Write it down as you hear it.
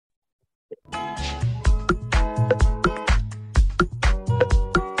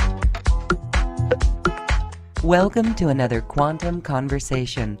Welcome to another Quantum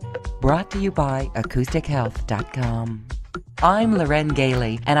Conversation, brought to you by AcousticHealth.com. I'm Loren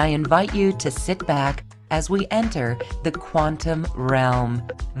Gailey, and I invite you to sit back as we enter the quantum realm,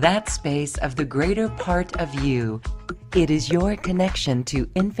 that space of the greater part of you. It is your connection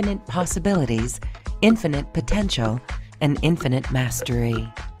to infinite possibilities, infinite potential, and infinite mastery.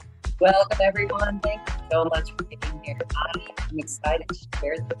 Welcome, everyone. Thank you so much for being here. I am excited to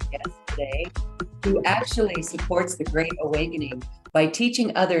share the guest today who actually supports the Great Awakening by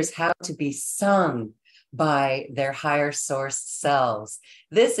teaching others how to be sung by their higher source selves.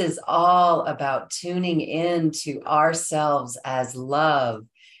 This is all about tuning into ourselves as love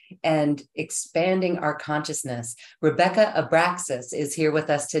and expanding our consciousness. Rebecca Abraxas is here with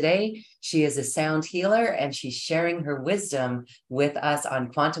us today. She is a sound healer and she's sharing her wisdom with us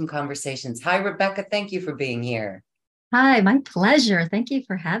on Quantum Conversations. Hi, Rebecca. Thank you for being here. Hi, my pleasure. Thank you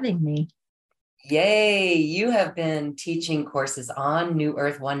for having me. Yay, you have been teaching courses on New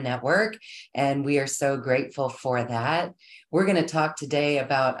Earth One Network, and we are so grateful for that. We're going to talk today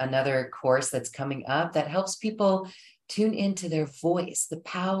about another course that's coming up that helps people tune into their voice, the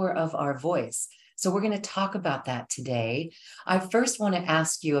power of our voice. So we're going to talk about that today. I first want to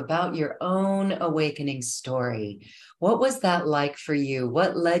ask you about your own awakening story. What was that like for you?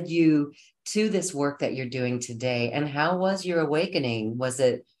 What led you to this work that you're doing today? And how was your awakening? Was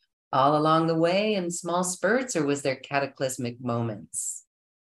it all along the way in small spurts, or was there cataclysmic moments?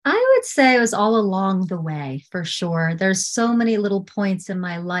 I would say it was all along the way for sure. There's so many little points in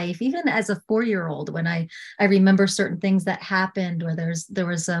my life, even as a 4-year-old, when I remember certain things that happened, where there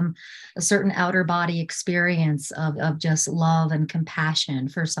was a certain outer body experience of just love and compassion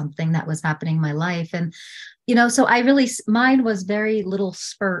for something that was happening in my life. And so mine was very little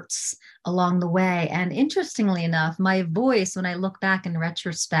spurts along the way. And interestingly enough, my voice, when I look back in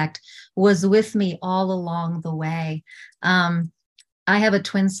retrospect, was with me all along the way. I have a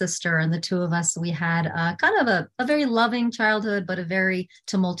twin sister, and the two of us, we had kind of a very loving childhood, but a very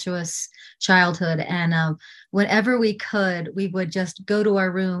tumultuous childhood. And whenever we could, we would just go to our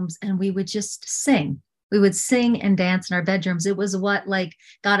rooms and we would just sing. We would sing and dance in our bedrooms. It was what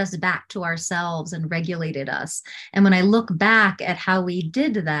got us back to ourselves and regulated us. And when I look back at how we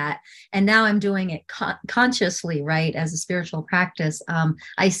did that, and now I'm doing it consciously, right, as a spiritual practice,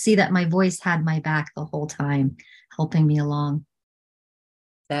 I see that my voice had my back the whole time, helping me along.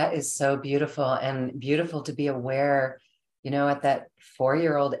 That is so beautiful, and beautiful to be aware, at that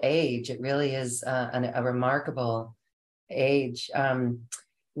 4-year-old age. It really is a remarkable age.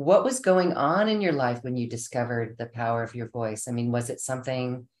 What was going on in your life when you discovered the power of your voice? I mean, was it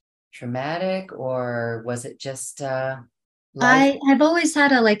something traumatic, or was it just life? I have always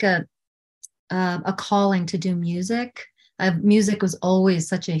had a calling to do music. Music was always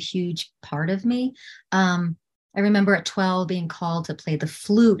such a huge part of me. I remember at 12 being called to play the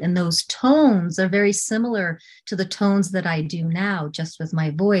flute, and those tones are very similar to the tones that I do now, just with my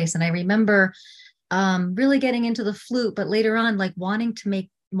voice. And I remember really getting into the flute, but later on,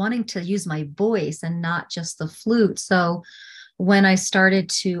 wanting to use my voice and not just the flute. So when I started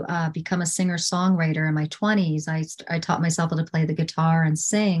to become a singer-songwriter in my 20s, I taught myself how to play the guitar and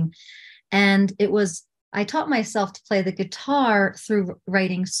sing. And I taught myself to play the guitar through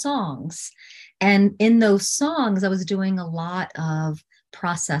writing songs. And in those songs, I was doing a lot of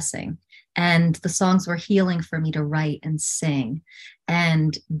processing, and the songs were healing for me to write and sing.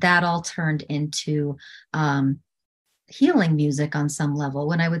 And that all turned into healing music on some level.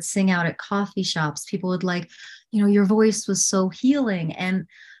 When I would sing out at coffee shops, people would your voice was so healing. And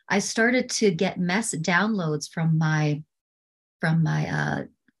I started to get downloads from my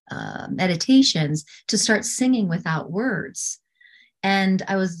meditations to start singing without words. And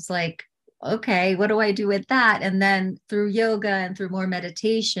I was like, okay, what do I do with that? And then through yoga and through more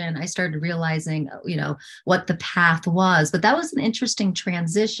meditation, I started realizing, what the path was. But that was an interesting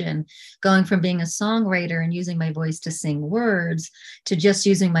transition, going from being a songwriter and using my voice to sing words to just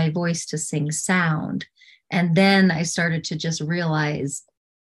using my voice to sing sound. And then I started to just realize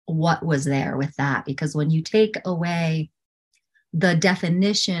what was there with that. Because when you take away the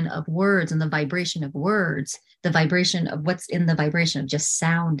definition of words and the vibration of words, the vibration of what's in the vibration of just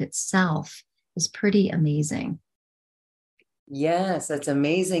sound itself is pretty amazing. Yes, it's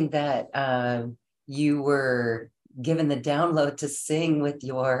amazing that you were given the download to sing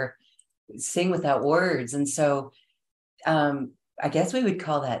without words. And so I guess we would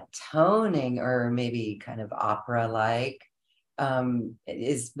call that toning, or maybe kind of opera-like.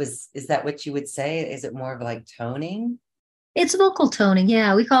 Is that what you would say? Is it more of like toning? It's vocal toning.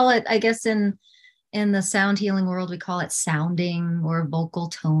 Yeah, we call it, I guess, in the sound healing world, we call it sounding or vocal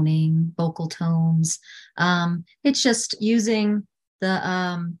toning, vocal tones. It's just using the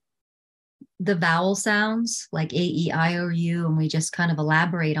um, the vowel sounds like A, E, I, O, U, and we just kind of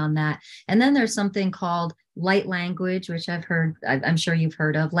elaborate on that. And then there's something called light language, which I've heard, I'm sure you've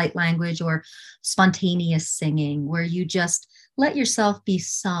heard of, light language or spontaneous singing, where you just let yourself be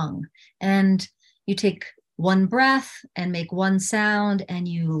sung and you take one breath and make one sound and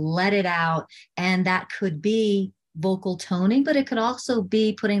you let it out. And that could be vocal toning, but it could also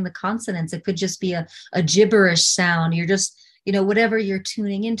be putting the consonants. It could just be a gibberish sound. You're just, whatever you're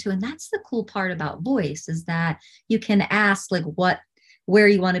tuning into. And that's the cool part about voice, is that you can ask like where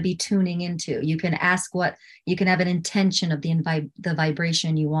you want to be tuning into. You can ask what you can have an intention of the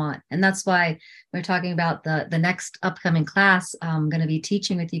vibration you want. And that's why we're talking about the next upcoming class I'm going to be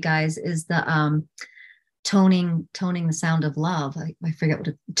teaching with you guys is the toning the sound of love. I forget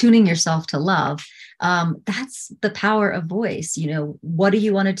tuning yourself to love. That's the power of voice. What do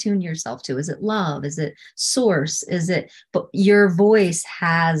you want to tune yourself to? Is it love? Is it source? Is it, but your voice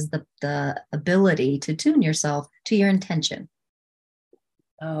has the ability to tune yourself to your intention.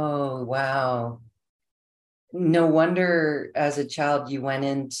 Oh, wow. No wonder as a child you went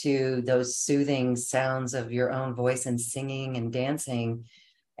into those soothing sounds of your own voice and singing and dancing.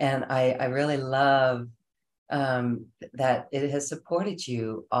 And I really love that it has supported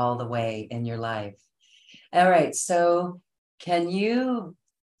you all the way in your life. All right, so can you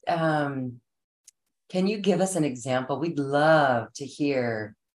give us an example? We'd love to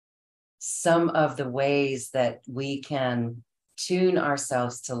hear some of the ways that we can tune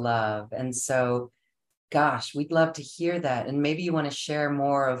ourselves to love. And so, gosh, we'd love to hear that. And maybe you want to share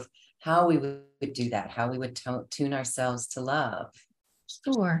more of how we would do that, how we would tune ourselves to love.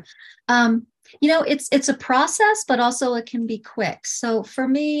 Sure. It's a process, but also it can be quick. So for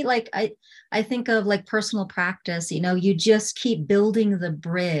me, like I think of like personal practice, you just keep building the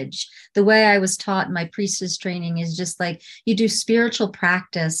bridge. The way I was taught in my priestess training is just like you do spiritual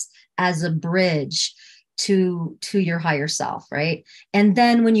practice as a bridge to your higher self, right? And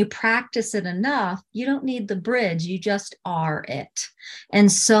then when you practice it enough, you don't need the bridge, you just are it.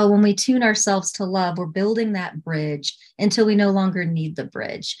 And so when we tune ourselves to love, we're building that bridge until we no longer need the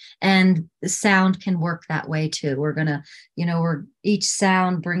bridge. And the sound can work that way too. We're gonna, each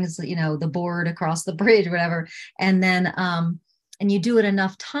sound brings, the board across the bridge, whatever. And then and you do it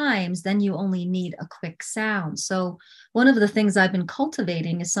enough times, then you only need a quick sound. So one of the things I've been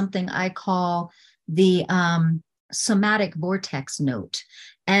cultivating is something I call the somatic vortex note.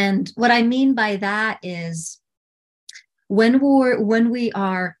 And what I mean by that is when we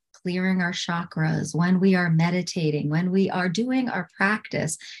are clearing our chakras, when we are meditating, when we are doing our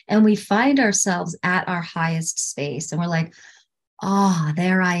practice, and we find ourselves at our highest space, and we're like, oh,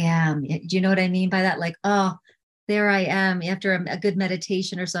 there I am. Do you know what I mean by that? Like, oh, there I am after a good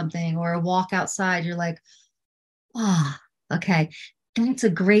meditation or something, or a walk outside. You're like, oh, okay. And it's a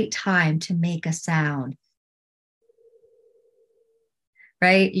great time to make a sound,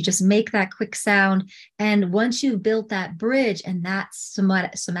 right? You just make that quick sound. And once you've built that bridge and that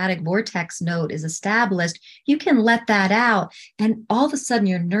somatic vortex node is established, you can let that out. And all of a sudden,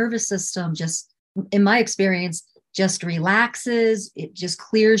 your nervous system just, in my experience, just relaxes. It just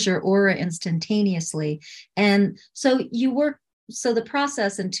clears your aura instantaneously. And so so the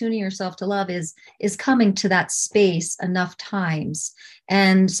process in tuning yourself to love is coming to that space enough times.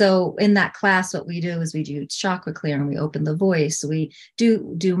 And so in that class, what we do is we do chakra clearing, we open the voice, we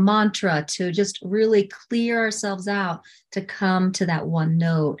do mantra to just really clear ourselves out to come to that one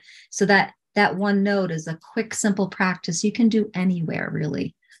note. So that one note is a quick, simple practice you can do anywhere,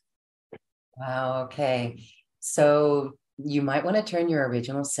 really. Wow, okay. So you might want to turn your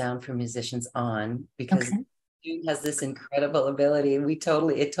original sound for musicians on, because Okay. June has this incredible ability. It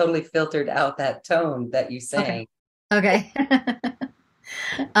totally filtered out that tone that you Okay. sang. Okay.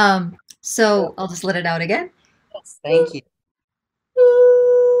 So I'll just let it out again. Yes, thank you.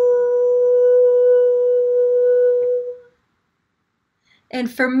 And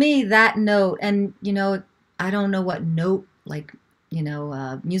for me, that note, and I don't know what note, like,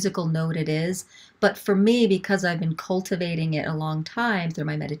 musical note it is, but for me, because I've been cultivating it a long time through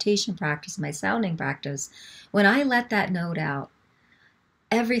my meditation practice, my sounding practice, when I let that note out,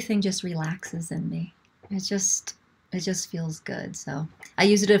 everything just relaxes in me. It just feels good. So I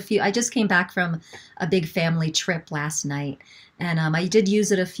use it I just came back from a big family trip last night, and I did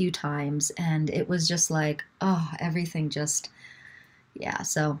use it a few times, and it was just like, oh, everything just, yeah.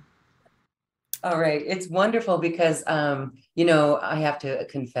 So All right. It's wonderful because I have to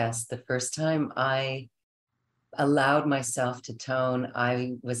confess, the first time I allowed myself to tone.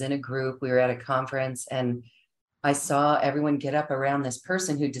 I was in a group, we were at a conference, and I saw everyone get up around this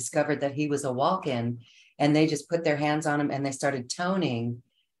person who discovered that he was a walk-in, and they just put their hands on him and they started toning.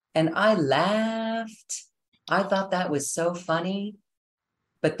 And I laughed. I thought that was so funny,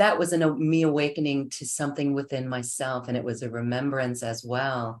 but that was me awakening to something within myself, and it was a remembrance as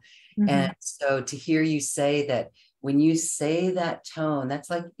well. Mm-hmm. And so to hear you say that, when you say that tone, that's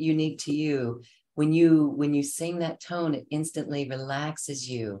like unique to you. When you sing that tone, it instantly relaxes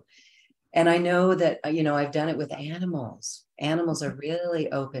you. And I know that, I've done it with animals. Animals are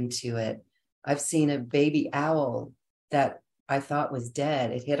really open to it. I've seen a baby owl that I thought was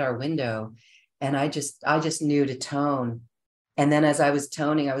dead. It hit our window, and I just knew to tone. And then as I was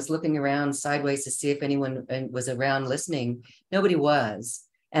toning, I was looking around sideways to see if anyone was around listening. Nobody was.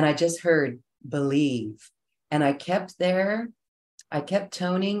 And I just heard believe. And I kept there. I kept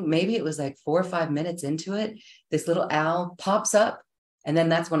toning. Maybe it was like 4 or 5 minutes into it. This little owl pops up. And then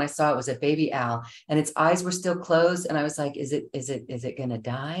that's when I saw it was a baby owl, and its eyes were still closed. And I was like, is it going to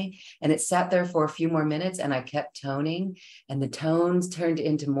die? And it sat there for a few more minutes, and I kept toning, and the tones turned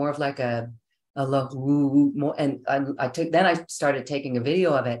into more of like a low more. And I started taking a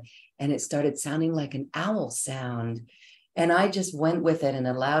video of it, and it started sounding like an owl sound. And I just went with it and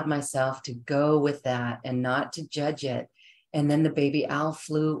allowed myself to go with that and not to judge it. And then the baby owl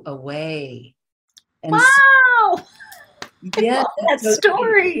flew away. And Wow. I yeah, love that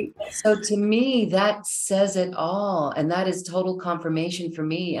story. so to me, that says it all. And that is total confirmation for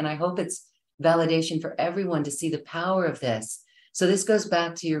me. And I hope it's validation for everyone to see the power of this. So this goes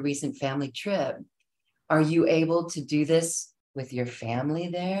back to your recent family trip. Are you able to do this with your family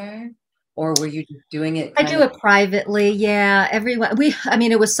there? Or were you just doing it I kind do of? it privately. Yeah, everyone. I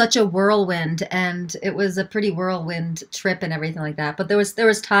mean, it was such a whirlwind, and it was a pretty whirlwind trip and everything like that. But there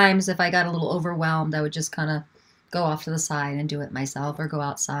was times if I got a little overwhelmed, I would just kind of go off to the side and do it myself or go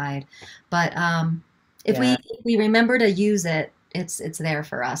outside. But if we Yeah. if we remember to use it, it's there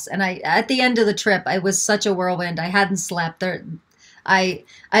for us. And I at the end of the trip, I was such a whirlwind. I hadn't slept. I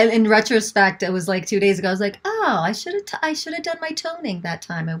in retrospect, it was like 2 days ago. I was like, oh, I should have done my toning that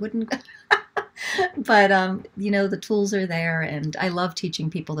time. I wouldn't. But the tools are there, and I love teaching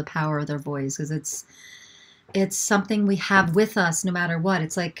people the power of their voice because it's something we have with us no matter what.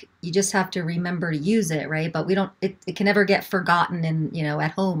 It's like you just have to remember to use it, right? But we don't. It can never get forgotten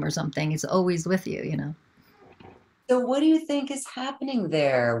at home or something. It's always with you. So what do you think is happening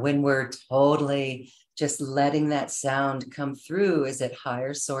there when we're totally just letting that sound come through? Is it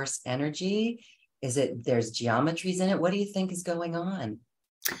higher source energy? Is it there's geometries in it? What do you think is going on?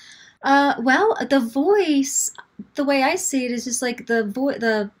 Well, the voice, the way I see it is just like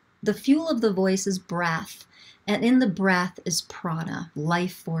the fuel of the voice is breath, and in the breath is prana,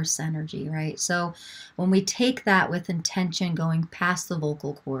 life force energy, right? So when we take that with intention, going past the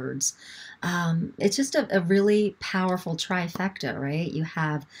vocal cords, it's just a really powerful trifecta, right? You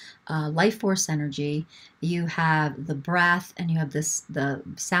have life force energy, you have the breath, and you have the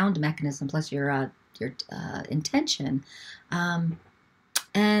sound mechanism plus your intention. Um,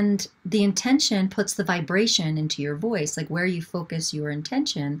 and the intention puts the vibration into your voice. Like where you focus your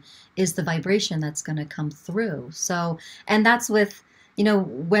intention is the vibration that's going to come through. So, and that's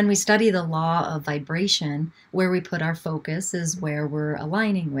when we study the law of vibration, where we put our focus is where we're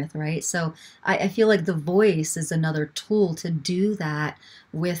aligning with, right? So I feel like the voice is another tool to do that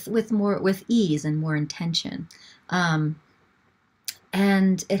with ease and more intention. Um,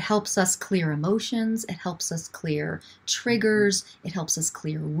 and it helps us clear emotions, it helps us clear triggers, it helps us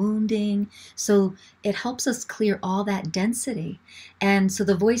clear wounding. So it helps us clear all that density. And so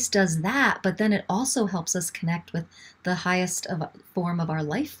the voice does that, but then it also helps us connect with the highest form of our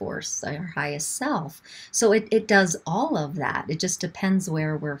life force, our highest self. So it does all of that. It just depends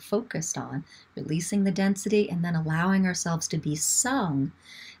where we're focused on, releasing the density and then allowing ourselves to be sung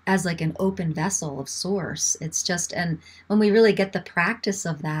as like an open vessel of source. It's just, and when we really get the practice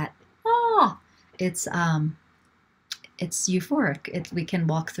of that, it's euphoric. We can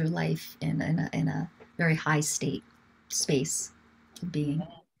walk through life in a very high space of being.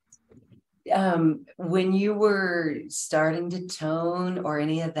 When you were starting to tone or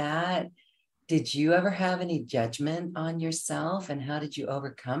any of that, did you ever have any judgment on yourself, and how did you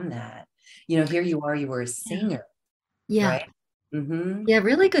overcome that? Here you are, you were a Yeah. singer, Yeah. right? Mm-hmm. Yeah,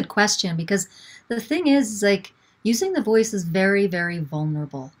 really good question because the thing is like using the voice is very, very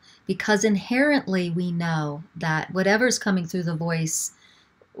vulnerable because inherently we know that whatever's coming through the voice,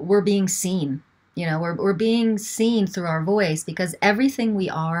 we're being seen. We're being seen through our voice because everything we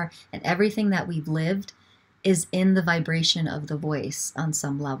are and everything that we've lived is in the vibration of the voice on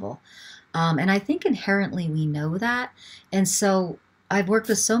some level. And I think inherently we know that. And so I've worked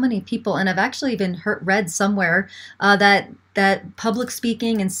with so many people, and I've actually even read somewhere that public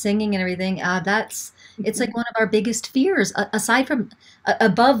speaking and singing and everything, that's it's like one of our biggest fears, aside from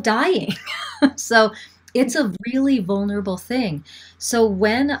above dying. So it's a really vulnerable thing. So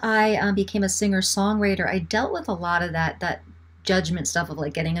when I became a singer-songwriter, I dealt with a lot of that judgment stuff of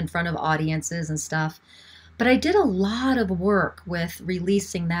like getting in front of audiences and stuff. But I did a lot of work with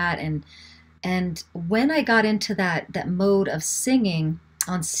releasing that, and when I got into that mode of singing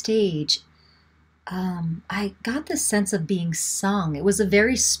on stage, I got this sense of being sung. It was a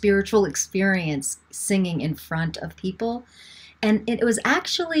very spiritual experience singing in front of people. And it was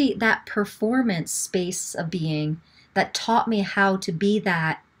actually that performance space of being that taught me how to be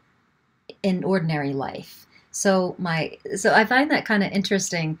that in ordinary life. So I find that kind of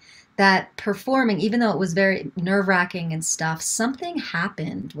interesting that performing, even though it was very nerve-wracking and stuff, something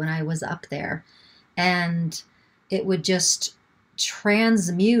happened when I was up there, and it would just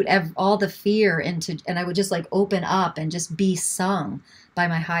transmute all the fear into, and I would just like open up and just be sung by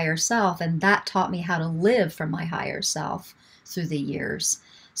my higher self, and that taught me how to live from my higher self through the years.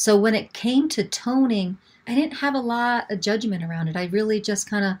 So when it came to toning, I didn't have a lot of judgment around it. I really just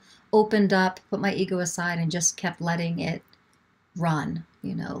kind of opened up, put my ego aside, and just kept letting it run.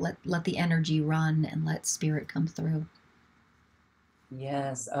 Let the energy run and let spirit come through.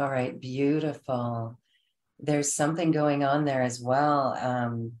 Yes. All right. Beautiful. There's something going on there as well.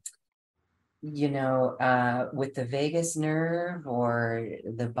 With the vagus nerve or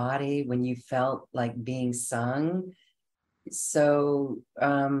the body, when you felt like being sung, so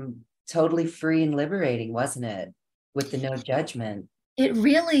totally free and liberating, wasn't it? With the no judgment. It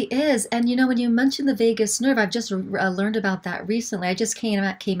really is. And when you mentioned the vagus nerve, I've just learned about that recently. I just came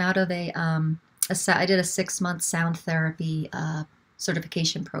out of I did a 6-month sound therapy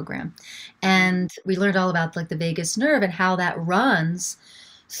certification program, and we learned all about like the vagus nerve and how that runs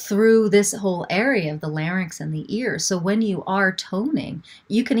through this whole area of the larynx and the ear. So when you are toning,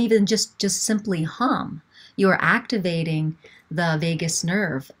 you can even just simply hum. You are activating the vagus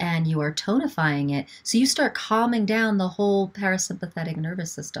nerve and you are tonifying it. So you start calming down the whole parasympathetic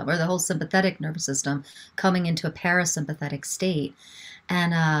nervous system, or the whole sympathetic nervous system, coming into a parasympathetic state.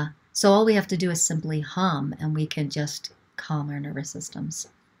 And so all we have to do is simply hum, and we can just calm our nervous systems.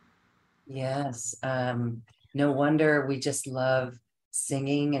 Yes. No wonder we just love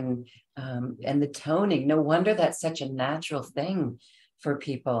singing and the toning. No wonder that's such a natural thing for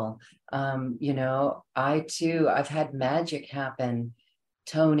people. I've had magic happen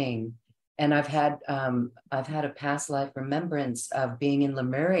toning, and I've had a past life remembrance of being in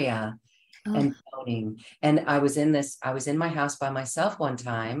Lemuria Oh. and toning. And I was in my house by myself one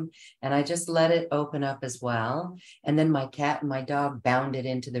time, and I just let it open up as well. And then my cat and my dog bounded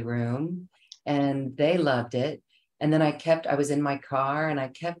into the room, and they loved it. And then I was in my car, and I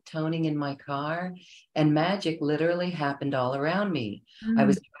kept toning in my car, and magic literally happened all around me. I Mm.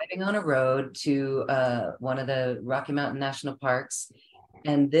 was driving on a road to one of the Rocky Mountain National Parks,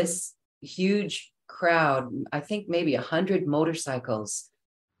 and this huge crowd, I think maybe 100 motorcycles,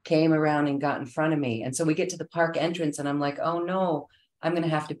 came around and got in front of me. And so we get to the park entrance, and I'm like, oh no, I'm going to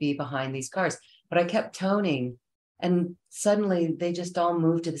have to be behind these cars. But I kept toning, and suddenly they just all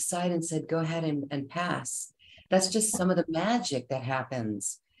moved to the side and said, go ahead and pass. That's just some of the magic that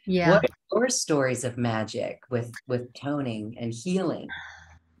happens. Yeah. What are your stories of magic with toning and healing?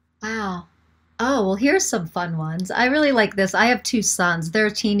 Wow. Oh, well, here's some fun ones. I really like this. I have two sons.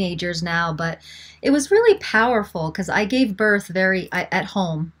 They're teenagers now, but it was really powerful because I gave birth at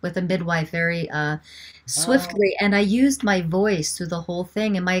home with a midwife very Oh, swiftly, and I used my voice through the whole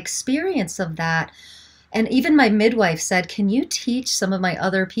thing. And my experience of that, and even my midwife said, "Can you teach some of my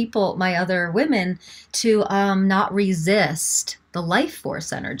other women, to not resist the life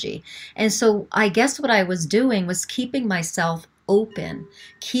force energy?" And so I guess what I was doing was keeping myself open,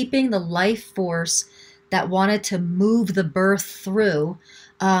 keeping the life force that wanted to move the birth through.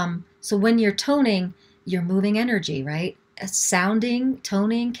 So when you're toning, you're moving energy, right? Sounding,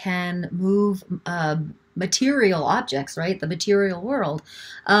 toning can move material objects, right? The material world.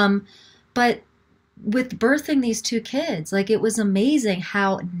 But with birthing these two kids, like, it was amazing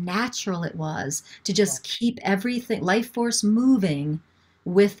how natural it was to just keep everything, life force, moving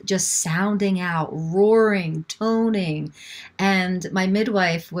with just sounding out, roaring, toning. And my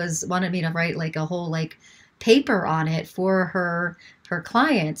midwife wanted me to write like a whole like paper on it for her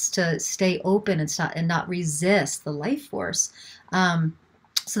clients to stay open and not resist the life force.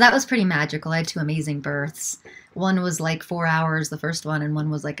 So that was pretty magical. I had two amazing births. One was like 4 hours, the first one, and one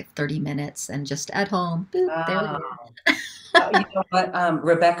was like 30 minutes, and just at home. Boop, there it wow. is. You know what,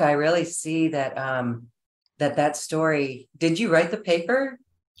 Rebecca, I really see that that story. Did you write the paper?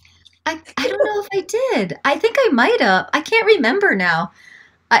 I don't know if I did. I think I might have. I can't remember now.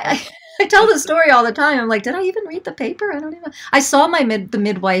 Oh, I tell the story all the time. I'm like, did I even read the paper? I don't even. I saw the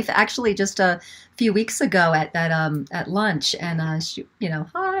midwife actually just a few weeks ago at lunch, and she,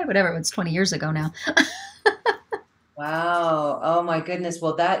 hi, whatever. It's 20 years ago now. wow. Oh my goodness.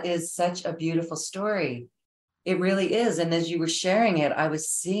 Well, that is such a beautiful story. It really is. And as you were sharing it, I was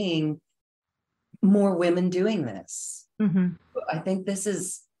seeing more women doing this. Hmm. I think this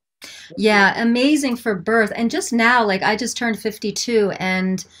is Yeah, amazing for birth. And just now, like I just turned 52,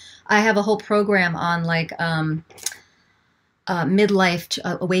 and I have a whole program on like midlife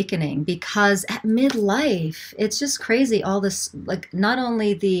awakening, because at midlife it's just crazy, all this, like not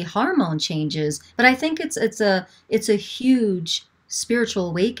only the hormone changes, but I think it's a huge spiritual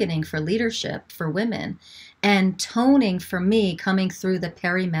awakening for leadership for women, and toning for me coming through the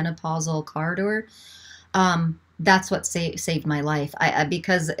perimenopausal corridor. That's what saved my life.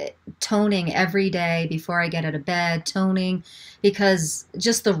 Because toning every day before I get out of bed, toning, because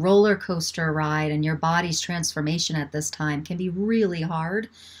just the roller coaster ride and your body's transformation at this time can be really hard.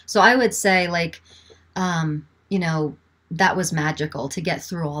 So I would say, like, um, you know, that was magical to get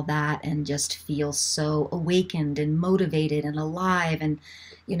through all that and just feel so awakened and motivated and alive and,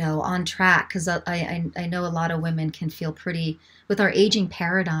 on track. Because I know a lot of women can feel pretty, with our aging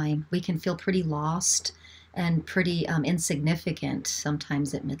paradigm, we can feel pretty lost and pretty insignificant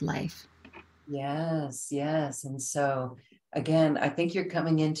sometimes at midlife. yes, yes. And so again, I think you're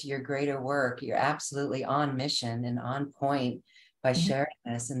coming into your greater work. You're absolutely on mission and on point by Yeah. sharing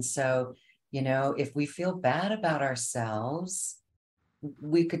this. And so, if we feel bad about ourselves,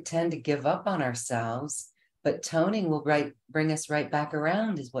 we could tend to give up on ourselves, but toning will bring us right back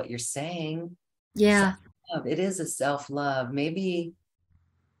around, is what you're saying. Yeah. Self-love. It is a self-love. Maybe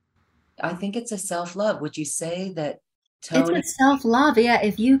I think it's a self-love. Would you say that It's toning? a self-love. Yeah,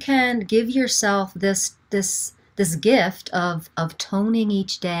 if you can give yourself this gift of toning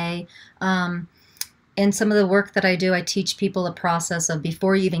each day. In some of the work that I do, I teach people a process of,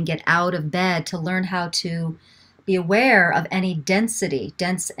 before you even get out of bed, to learn how to be aware of any dense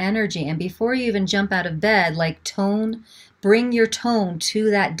energy. And before you even jump out of bed, like bring your tone to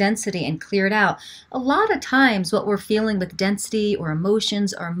that density and clear it out. A lot of times, what we're feeling with density or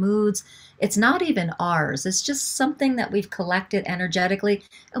emotions or moods, it's not even ours. It's just something that we've collected energetically,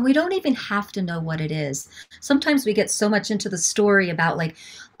 and we don't even have to know what it is. Sometimes we get so much into the story about, like,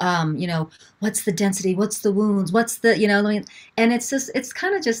 what's the density, what's the wounds, what's the, I mean, and it's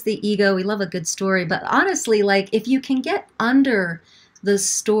kind of just the ego. We love a good story, but honestly, like, if you can get under the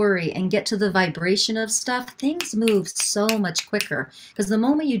story and get to the vibration of stuff, things move so much quicker, because the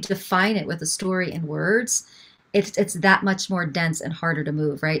moment you define it with a story in words, it's that much more dense and harder to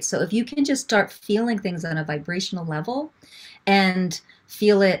move, right? So if you can just start feeling things on a vibrational level and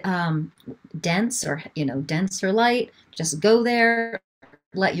feel it dense, or dense or light, just go there.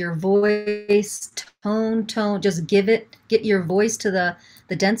 Let your voice tone, just get your voice to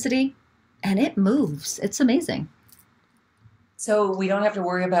the density, and it moves. It's amazing. So we don't have to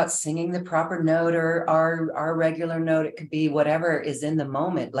worry about singing the proper note or our regular note. It could be whatever is in the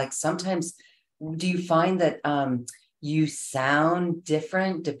moment. Like sometimes, do you find that you sound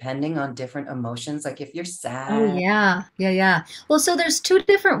different depending on different emotions? Like if you're Oh sad. yeah, yeah, yeah. Well, so there's two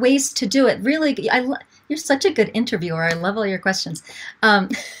different ways to do it. Really, you're such a good interviewer. I love all your questions. Um,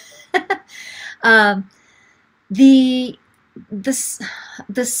 um, the the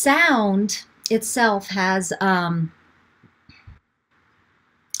the sound itself has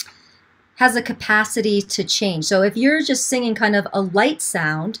a capacity to change. So if you're just singing kind of a light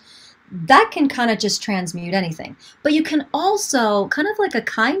sound, that can kind of just transmute anything. But you can also, kind of like a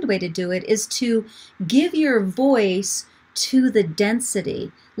kind way to do it, is to give your voice to the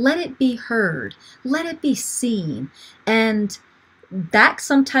density. Let it be heard. Let it be seen. And that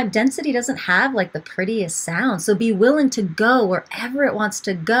sometimes density doesn't have like the prettiest sound. So be willing to go wherever it wants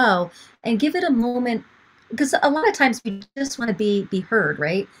to go and give it a moment, because a lot of times we just want to be heard,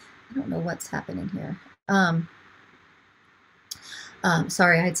 right? I don't know what's happening here. Um,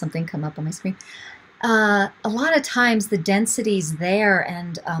 Sorry, I had something come up on my screen. A lot of times the density's there,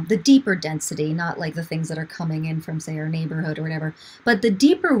 and the deeper density, not like the things that are coming in from, say, our neighborhood or whatever, but the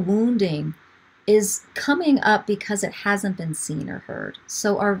deeper wounding is coming up because it hasn't been seen or heard.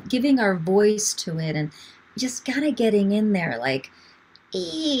 So our giving our voice to it, and just kind of getting in there, like,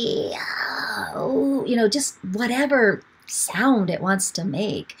 just whatever sound it wants to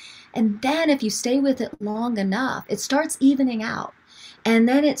make. And then if you stay with it long enough, it starts evening out. And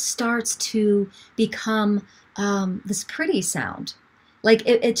then it starts to become this pretty sound. Like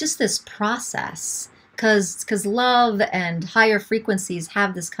it just this process. Because love and higher frequencies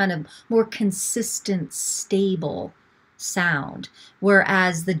have this kind of more consistent, stable sound,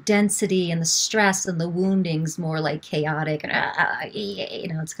 whereas the density and the stress and the wounding's more like chaotic and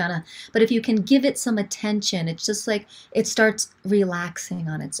it's kind of. But if you can give it some attention, it's just like it starts relaxing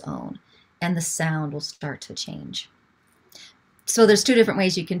on its own, and the sound will start to change. So there's two different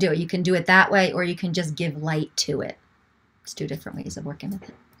ways you can do it. You can do it that way, or you can just give light to it. It's two different ways of working with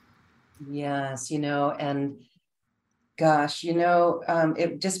it. Yes, and gosh,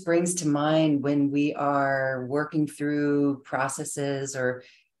 it just brings to mind when we are working through processes or,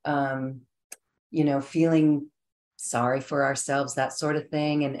 feeling sorry for ourselves, that sort of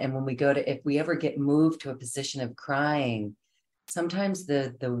thing. And when we if we ever get moved to a position of crying, sometimes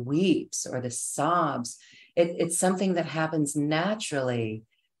the weeps or the sobs, it's something that happens naturally,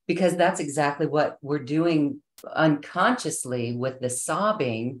 because that's exactly what we're doing unconsciously with the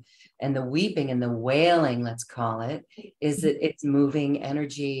sobbing and the weeping and the wailing, let's call it, is that it's moving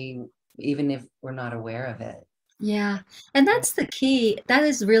energy, even if we're not aware of it. Yeah. And that's the key. That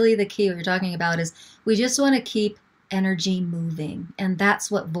is really the key what you're talking about is we just want to keep energy moving. And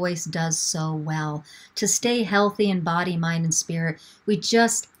that's what voice does so well. To stay healthy in body, mind, and spirit, we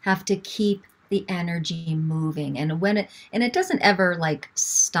just have to keep the energy moving. And it doesn't ever like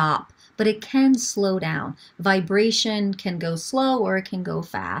stop, but it can slow down. Vibration can go slow or it can go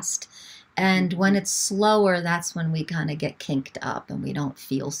fast. And when it's slower, that's when we kind of get kinked up and we don't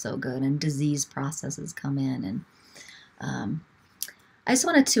feel so good, and disease processes come in. And I just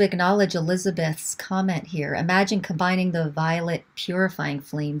wanted to acknowledge Elizabeth's comment here. Imagine combining the violet purifying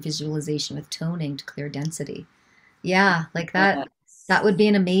flame visualization with toning to clear density. Yeah, like that. That would be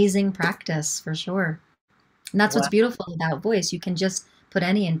an amazing practice for sure. And that's what's Wow. beautiful about voice. You can just put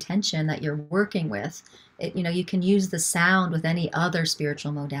any intention that you're working with. You can use the sound with any other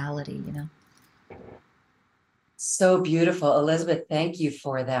spiritual modality. So beautiful. Elizabeth, thank you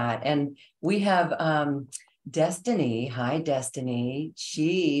for that. And we have Destiny. Hi, Destiny.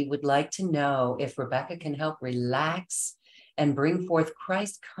 She would like to know if Rebecca can help relax and bring forth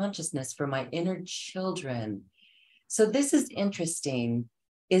Christ consciousness for my inner children. So this is interesting.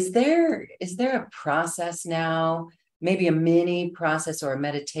 Is there a process now, maybe a mini process or a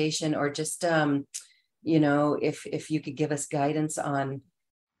meditation, or just if you could give us guidance on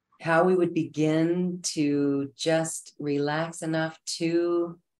how we would begin to just relax enough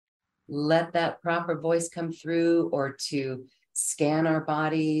to let that proper voice come through, or to scan our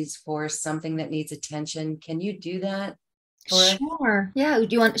bodies for something that needs attention. Can you do that for us? Sure. Yeah.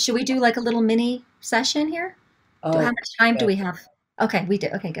 Should we do like a little mini session here? How Oh, much time do good. we have? Okay, we do.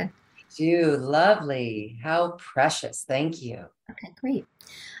 Okay, good. Do. Lovely. How precious. Thank you. Okay, great.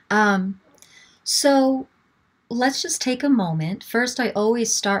 Um, so let's just take a moment. First, I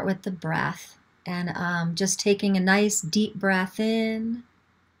always start with the breath, and just taking a nice deep breath in,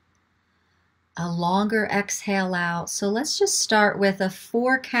 a longer exhale out. So let's just start with a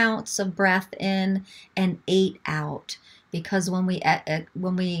 4 counts of breath in and 8 out, because when we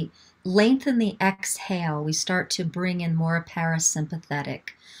lengthen the exhale, we start to bring in more parasympathetic.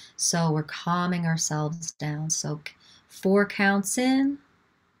 So we're calming ourselves down. So 4 counts in,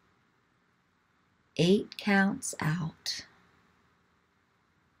 8 counts out.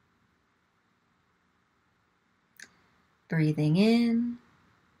 Breathing in,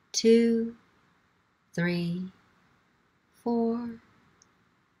 2, 3, 4.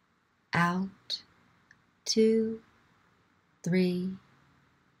 Out, 2, 3,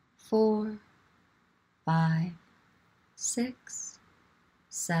 4, 5, 6,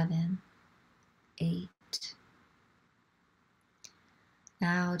 7, 8.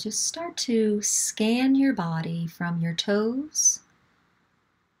 Now just start to scan your body from your toes,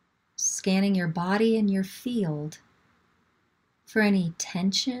 scanning your body and your field for any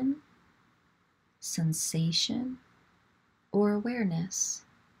tension, sensation, or awareness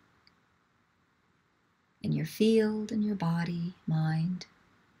in your field, in your body, mind.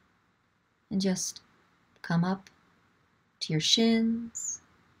 And just come up to your shins,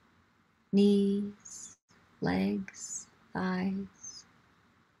 knees, legs, thighs,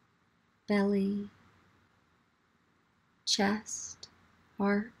 belly, chest,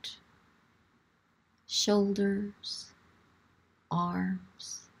 heart, shoulders,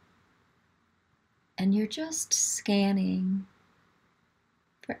 arms. And you're just scanning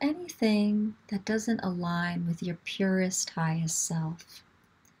for anything that doesn't align with your purest, highest self.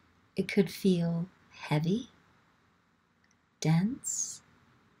 It could feel heavy, dense,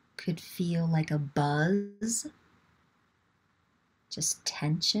 could feel like a buzz, just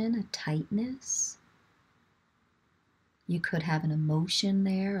tension, a tightness. You could have an emotion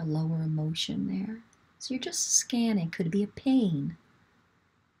there, a lower emotion there. So you're just scanning. Could be a pain,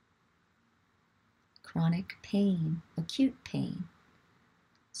 chronic pain, acute pain.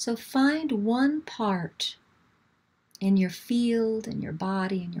 So find one part in your field, in your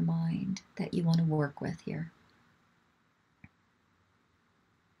body, in your mind that you want to work with here.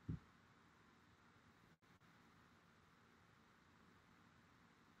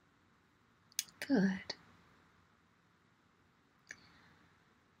 Good.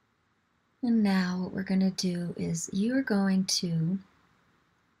 And now what we're going to do is you're going to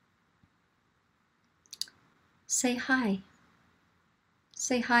say hi.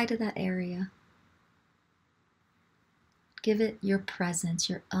 Say hi to that area. Give it your presence,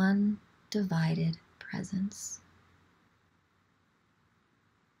 your undivided presence.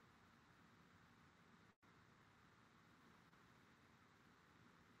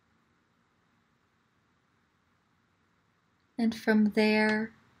 And from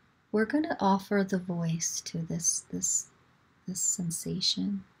there, we're going to offer the voice to this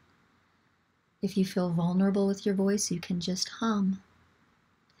sensation. If you feel vulnerable with your voice, you can just hum.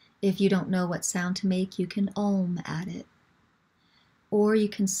 If you don't know what sound to make, you can at it. Or you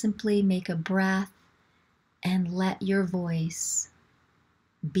can simply make a breath and let your voice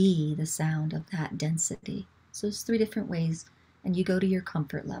be the sound of that density. So there's 3 different ways, and you go to your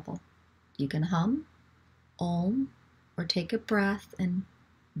comfort level. You can hum, or take a breath and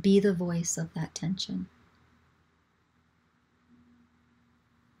be the voice of that tension.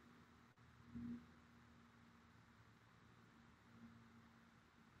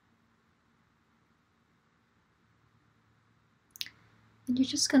 And you're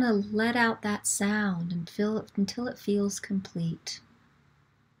just going to let out that sound and feel it until it feels complete.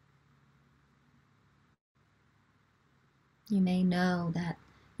 You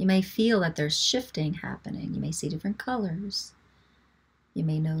may feel that there's shifting happening. You may see different colors. You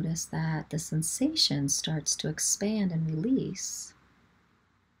may notice that the sensation starts to expand and release.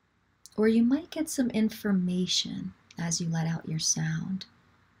 Or you might get some information as you let out your sound.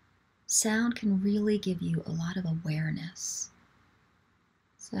 Sound can really give you a lot of awareness.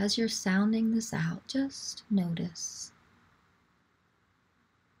 So as you're sounding this out, just notice.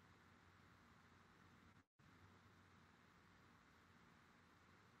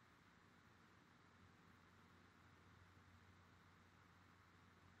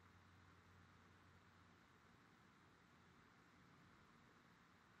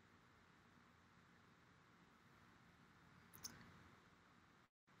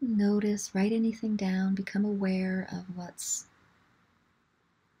 Notice, write anything down, become aware of what's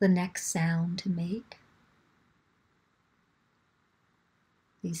the next sound to make.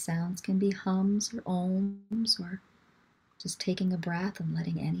 These sounds can be hums or ohms, or just taking a breath and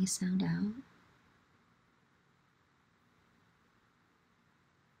letting any sound out.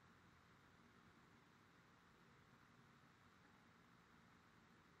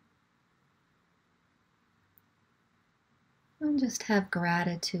 And just have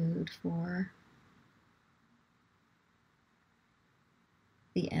gratitude for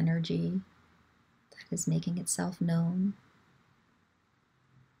the energy that is making itself known.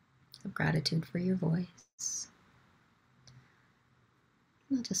 Have gratitude for your voice.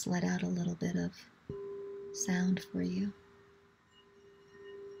 I'll just let out a little bit of sound for you.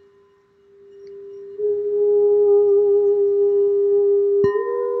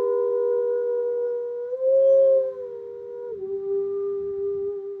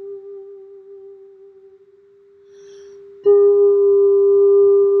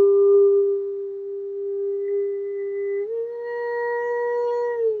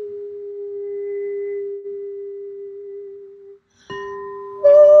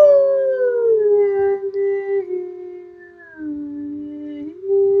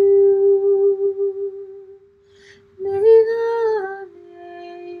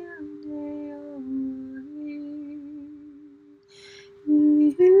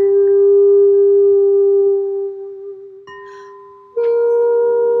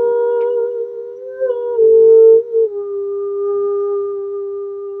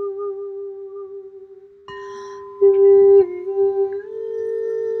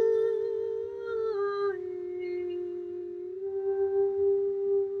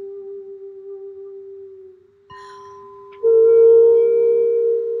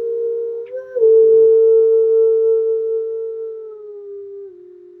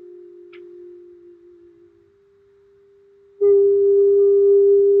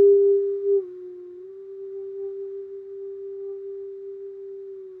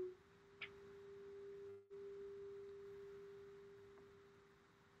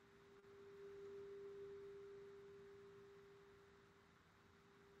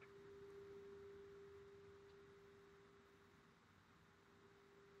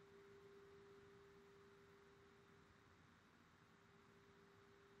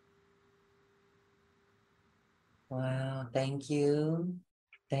 Wow. Thank you.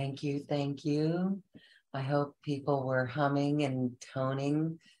 Thank you. Thank you. I hope people were humming and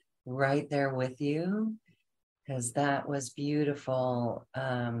toning right there with you, because that was beautiful.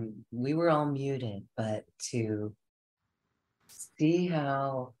 We were all muted, but to see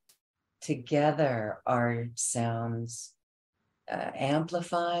how together our sounds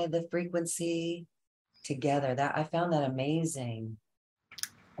amplify the frequency together, that I found that amazing.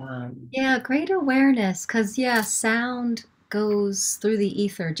 Um, Yeah, great awareness. Because, yeah, sound goes through the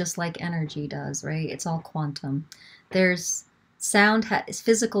ether just like energy does, right? It's all quantum. There's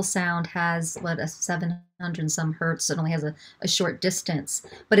physical sound has what, a 700 and some hertz. It only has a short distance,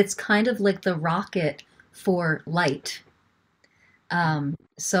 but it's kind of like the rocket for light.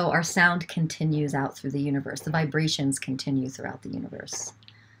 So our sound continues out through the universe. The vibrations continue throughout the universe.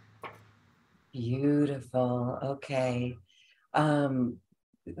 Beautiful. Okay. Um,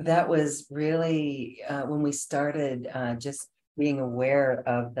 that was really when we started just being aware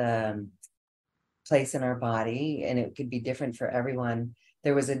of the place in our body, and it could be different for everyone.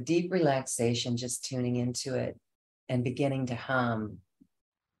 There was a deep relaxation just tuning into it and beginning to hum.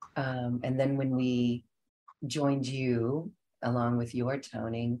 And then when we joined you along with your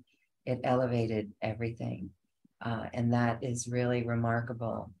toning, it elevated everything. And that is really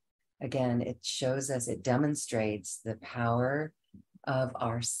remarkable. Again, it shows us, it demonstrates the power of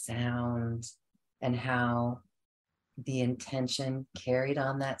our sound and how the intention carried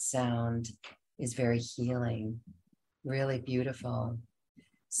on that sound is very healing, really beautiful.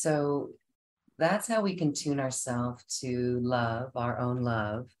 So that's how we can tune ourselves to love, our own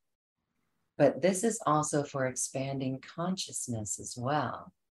love. But this is also for expanding consciousness as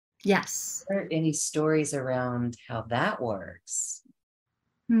well. Yes. Are there any stories around how that works?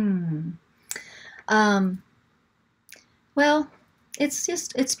 Hmm. Um, well,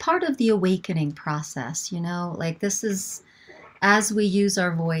 it's part of the awakening process, like this is as we use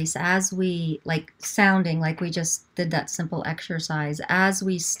our voice, as we like sounding like we just did that simple exercise, as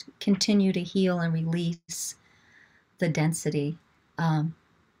we continue to heal and release the density, um,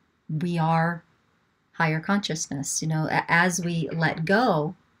 we are higher consciousness. As we let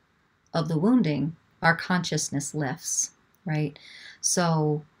go of the wounding, our consciousness lifts, right?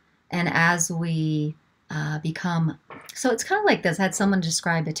 So, and as we become, so it's kind of like this. I had someone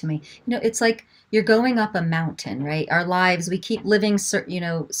describe it to me. It's like you're going up a mountain, right? Our lives, we keep living,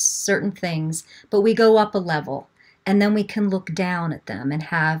 certain things, but we go up a level, and then we can look down at them and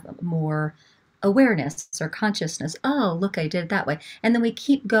have more awareness or consciousness. Oh, look, I did it that way, and then we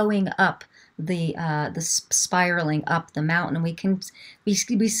keep going up the spiraling up the mountain, and we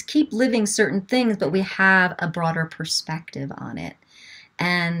keep living certain things, but we have a broader perspective on it.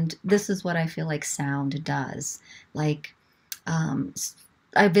 And this is what I feel like sound does. Like, um,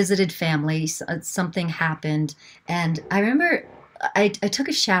 I visited families, something happened, and I remember I took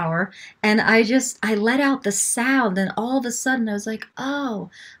a shower and I let out the sound, and all of a sudden I was like,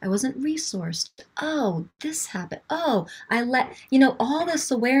 oh, I wasn't resourced. Oh, this happened. Oh, all this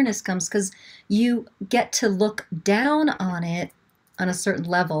awareness comes because you get to look down on it on a certain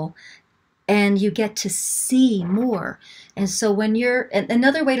level, and you get to see more. And so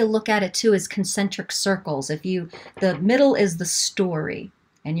another way to look at it too is concentric circles. The middle is the story,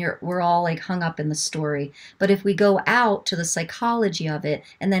 and we're all like hung up in the story. But if we go out to the psychology of it,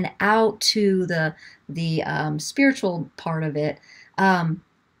 and then out to the spiritual part of it, when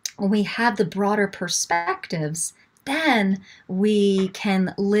we have the broader perspectives, then we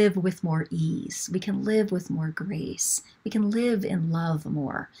can live with more ease. We can live with more grace. We can live in love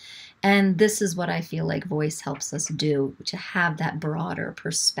more. And this is what I feel like voice helps us do, to have that broader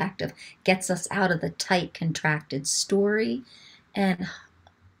perspective, gets us out of the tight, contracted story, and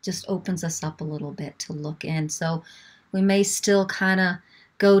just opens us up a little bit to look in. So we may still kind of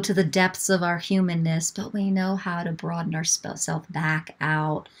go to the depths of our humanness, but we know how to broaden ourselves back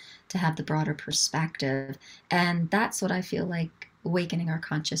out to have the broader perspective. And that's what I feel like awakening our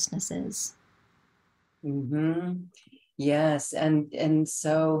consciousness is. Mm-hmm. Yes, and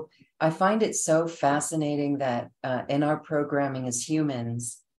so I find it so fascinating that in our programming as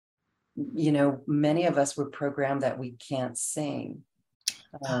humans, many of us were programmed that we can't sing.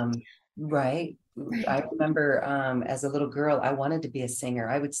 Oh, Um, right? right. I remember as a little girl, I wanted to be a singer.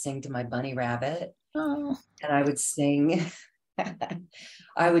 I would sing to my bunny rabbit, Oh, and I would sing.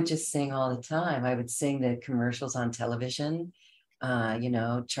 I would just sing all the time. I would sing the commercials on television.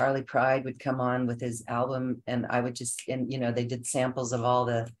 Charlie Pride would come on with his album, and I would they did samples of all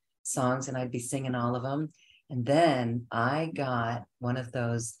the songs, and I'd be singing all of them. And then I got one of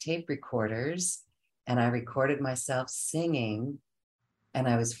those tape recorders, and I recorded myself singing And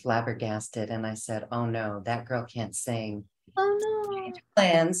I was flabbergasted. And I said, oh no, that girl can't sing. Oh no.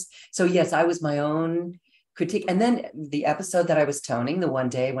 Plans. So yes, I was my own critique. And then the episode that I was toning, the one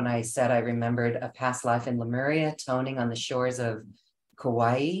day when I said I remembered a past life in Lemuria, toning on the shores of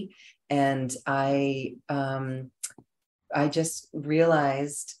Kauai. And I just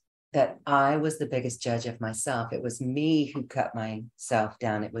realized that I was the biggest judge of myself. It was me who cut myself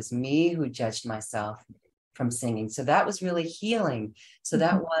down. It was me who judged myself from singing. So that was really healing. So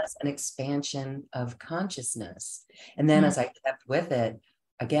that was an expansion of consciousness. And then Yeah. as I kept with it,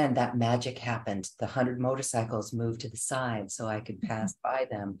 again, that magic happened. The 100 motorcycles moved to the side so I could pass by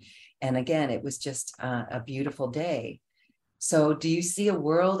them. And again, it was just a beautiful day. So do you see a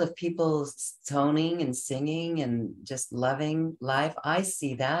world of people toning and singing and just loving life? I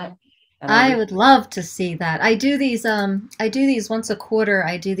see that. And I I would, would love to see that. I do these once a quarter.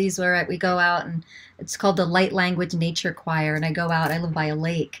 I do these where we go out, and it's called the Light Language Nature Choir, and I go out, I live by a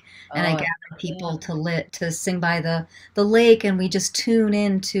lake, and I oh, gather yeah. people to sing by the lake, and we just tune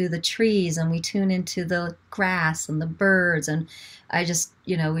into the trees, and we tune into the grass and the birds, and I just,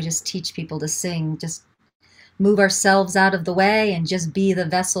 we just teach people to sing, just move ourselves out of the way and just be the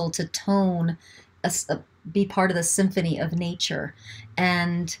vessel to tone, be part of the symphony of nature.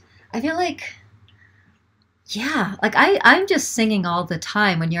 And I feel like, yeah, like I'm just singing all the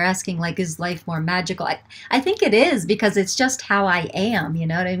time. When you're asking, like, is life more magical? I think it is, because it's just how I am. You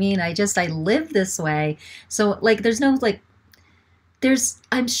know what I mean? I live this way. So like, there's no like,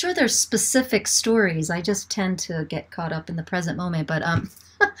 I'm sure there's specific stories. I just tend to get caught up in the present moment.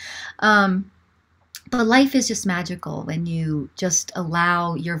 Um, but life is just magical when you just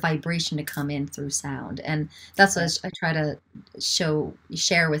allow your vibration to come in through sound. And that's what I try to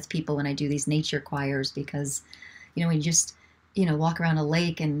share with people when I do these nature choirs, because, when you just, walk around a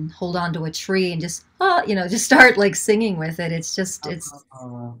lake and hold on to a tree and just, just start like singing with it.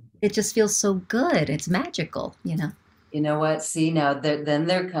 Oh, It just feels so good. It's magical. you know what? See, now then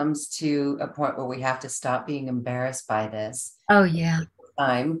there comes to a point where we have to stop being embarrassed by this. Oh, yeah.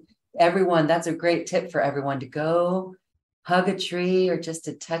 Time, everyone, that's a great tip for everyone to go hug a tree or just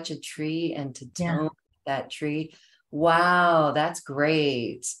to touch a tree and to Yeah. tone that tree. Wow, that's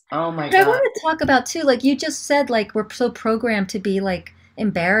great. Oh my And I God. want to talk about too, like you just said, like we're so programmed to be like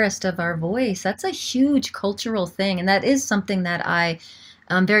embarrassed of our voice. That's a huge cultural thing, and that is something that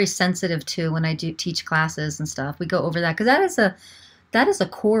I'm very sensitive to when I do teach classes and stuff. We go over that because that is a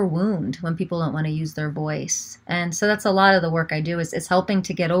core wound when people don't want to use their voice, and so that's a lot of the work I do is helping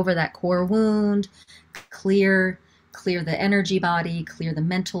to get over that core wound, clear clear the energy body, clear the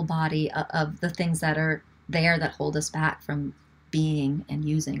mental body of the things that are there that hold us back from being and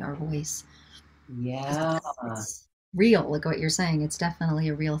using our voice. Because Yeah. it's real, like what you're saying. It's definitely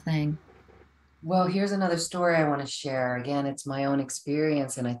a real thing. Well, here's another story I want to share. Again, it's my own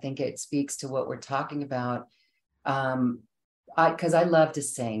experience, and I think it speaks to what we're talking about. Um, because I love to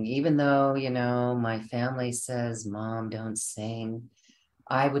sing, even though, my family says, Mom, don't sing.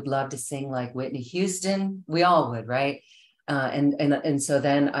 I would love to sing like Whitney Houston. We all would, right? And so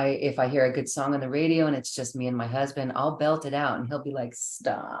then if I hear a good song on the radio and it's just me and my husband, I'll belt it out and he'll be like,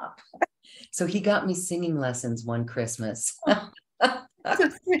 stop. So he got me singing lessons one Christmas. Oh, so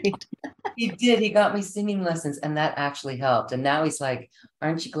sweet. He did. He got me singing lessons, and that actually helped. And now he's like,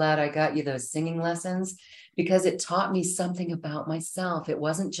 aren't you glad I got you those singing lessons? Because it taught me something about myself. It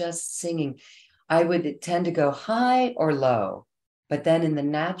wasn't just singing. I would tend to go high or low, but then in the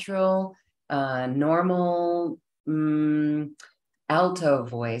natural, normal, alto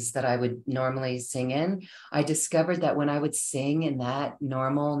voice that I would normally sing in, I discovered that when I would sing in that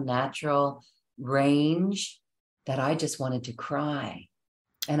normal, natural range, that I just wanted to cry.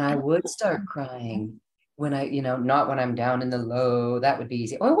 And I would start crying when not when I'm down in the low, that would be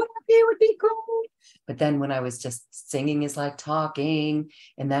easy. Or what it would be cool. But then when I was just singing is like talking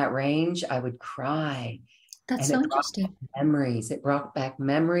in that range, I would cry. That's And so it brought interesting. memories. It brought back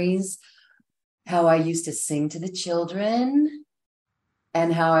memories, how I used to sing to the children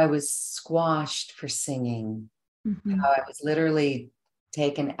and how I was squashed for singing, Hmm. how I was literally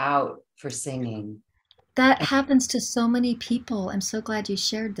taken out for singing. That happens to so many people. I'm so glad you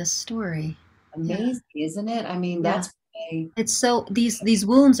shared this story. Yeah. Amazing, isn't it? I mean, Yeah. that's why. It's so these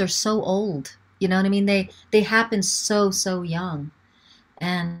wounds are so old. You know what I mean? They happen so young.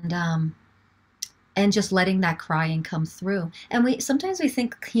 And just letting that crying come through. And we sometimes we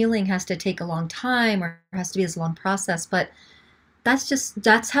think healing has to take a long time or has to be this long process, but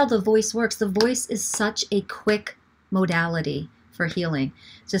that's how the voice works. The voice is such a quick modality for healing.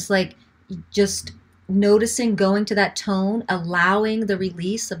 Just like just noticing, going to that tone, allowing the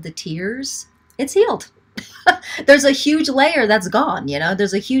release of the tears, it's healed. There's a huge layer that's gone,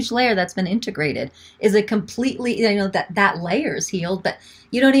 there's a huge layer that's been integrated. Is it completely, that layer is healed, but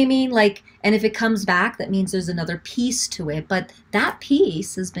you know what I mean? Like, and if it comes back, that means there's another piece to it, but that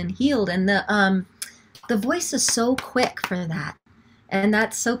piece has been healed. And the voice is so quick for that. And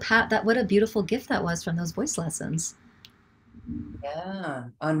that's that what a beautiful gift that was from those voice lessons. Yeah,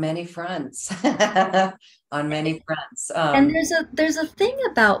 on many fronts. On many fronts. And there's a thing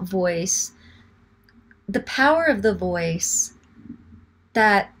about voice, the power of the voice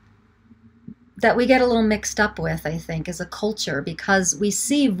that we get a little mixed up with, I think, as a culture, because we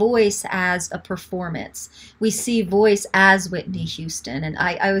see voice as a performance. We see voice as Whitney Houston. And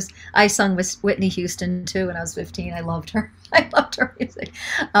I sung with Whitney Houston too when I was 15. I loved her. I loved her music.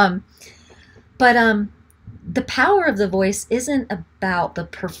 But the power of the voice isn't about the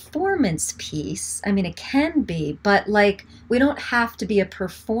performance piece. I mean, it can be, but like, we don't have to be a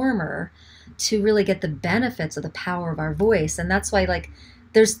performer to really get the benefits of the power of our voice. And that's why, like,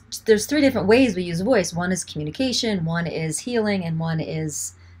 there's three different ways we use voice. One is communication, one is healing, and one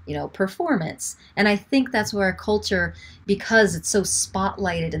is, performance. And I think that's where our culture, because it's so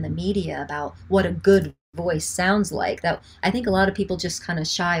spotlighted in the media about what a good voice sounds like, that I think a lot of people just kind of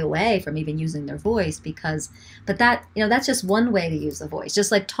shy away from even using their voice, but that's just one way to use the voice.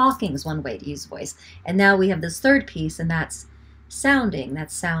 Just like talking is one way to use voice. And now we have this third piece, and that's sounding,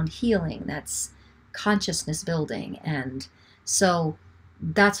 that's sound healing, that's consciousness building. And so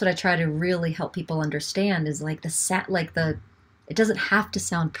that's what I try to really help people understand, is like it doesn't have to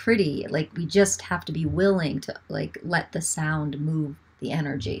sound pretty. Like, we just have to be willing to, like, let the sound move the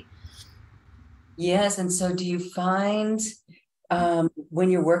energy. Yes. And so do you find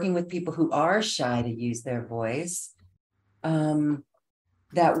when you're working with people who are shy to use their voice,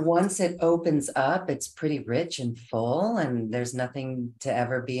 that once it opens up, it's pretty rich and full, and there's nothing to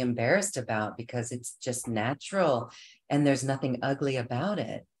ever be embarrassed about because it's just natural and there's nothing ugly about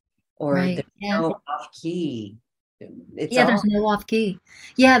it, or Right. there's Yeah. no off key. It's Yeah, all. there's no off key.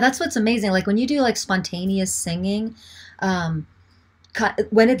 Yeah, that's what's amazing. Like when you do like spontaneous singing, um,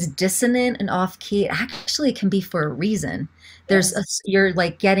 when it's dissonant and off key, it actually can be for a reason. Yes. You're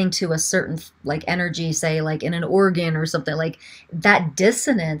like getting to a certain like energy, say like in an organ or something, like that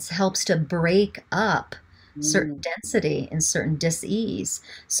dissonance helps to break up certain Mm. density and certain dis-ease.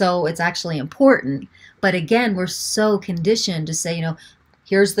 So it's actually important. But again, we're so conditioned to say,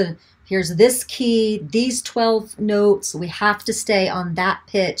 here's this key, these 12 notes, we have to stay on that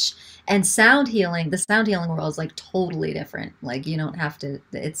pitch. And the sound healing world is like totally different. Like you don't have to,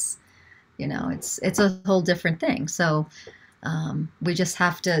 it's a whole different thing. So we just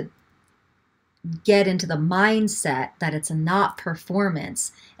have to get into the mindset that it's not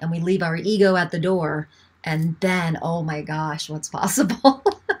performance, and we leave our ego at the door, and then, oh my gosh, what's possible?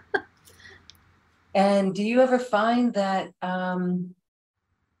 And do you ever find that,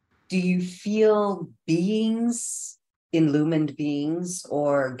 do you feel beings, illumined beings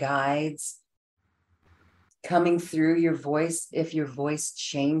or guides coming through your voice if your voice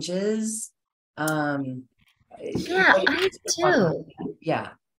changes? Yeah, I do. Yeah.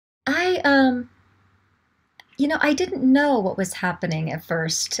 I I didn't know what was happening at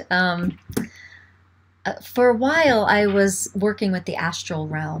first. For a while, I was working with the astral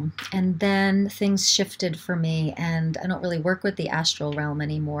realm, and then things shifted for me, and I don't really work with the astral realm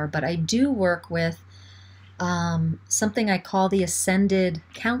anymore, but I do work with something I call the Ascended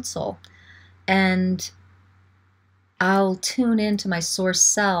Council. And I'll tune into my source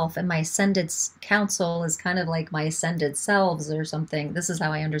self, and my ascended council is kind of like my ascended selves or something. This is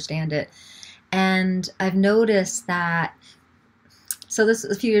how I understand it. And I've noticed that, so this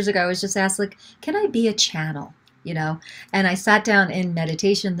a few years ago, I was just asked, like, can I be a channel? And I sat down in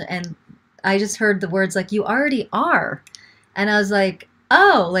meditation, and I just heard the words like, you already are. And I was like,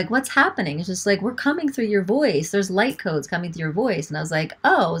 oh, like what's happening? It's just like, we're coming through your voice. There's light codes coming through your voice. And I was like,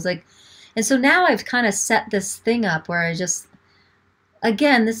 oh, I was like, and so now I've kind of set this thing up where I just,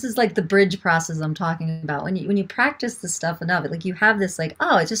 again, this is like the bridge process I'm talking about. When you practice this stuff enough, like you have this like,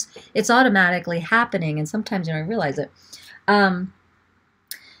 oh, it's automatically happening, and sometimes you don't realize it.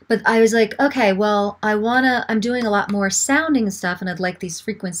 But I was like, okay, well, I'm doing a lot more sounding stuff, and I'd like these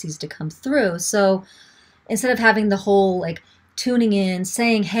frequencies to come through. So instead of having the whole like tuning in,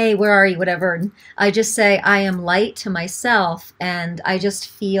 saying, hey, where are you, whatever, I just say, I am light to myself, and I just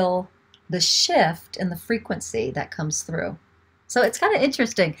feel the shift in the frequency that comes through. So it's kind of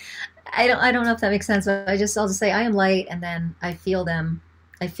interesting. I don't know if that makes sense. I'll just say I am light, and then I feel them.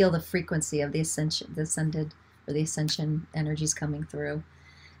 I feel the frequency of the ascended or the ascension energies coming through.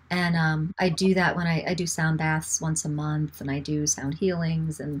 And I do that when I do sound baths once a month, and I do sound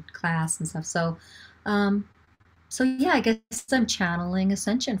healings and class and stuff. So Um, so yeah, I guess I'm channeling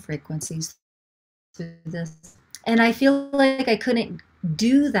ascension frequencies through this. And I feel like I couldn't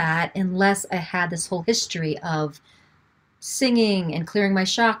do that unless I had this whole history of singing and clearing my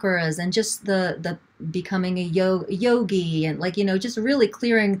chakras and just the becoming a yogi and like just really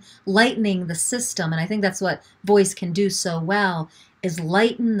clearing, lightening the system. And I think that's what voice can do so well, is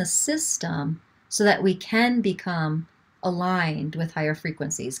lighten the system so that we can become aligned with higher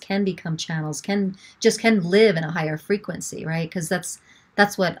frequencies, can become channels, can live in a higher frequency, right? Because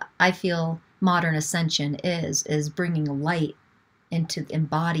that's what I feel modern ascension is bringing light into,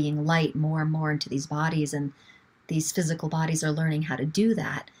 embodying light more and more into these bodies, and these physical bodies are learning how to do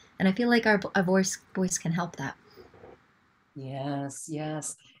that. And I feel like our voice can help that. Yes,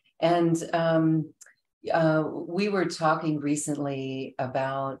 yes. And we were talking recently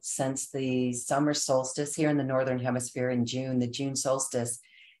about, since the summer solstice here in the Northern Hemisphere in June, the June solstice,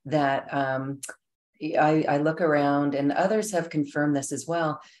 that I look around, and others have confirmed this as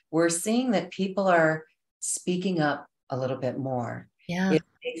well. We're seeing that people are speaking up a little bit more. Yeah. If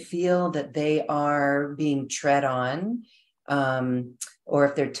they feel that they are being tread on, or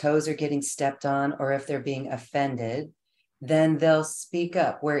if their toes are getting stepped on, or if they're being offended, then they'll speak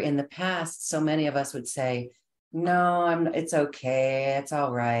up. Where in the past, so many of us would say, no, it's okay, it's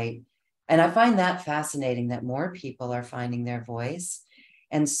all right. And I find that fascinating, that more people are finding their voice.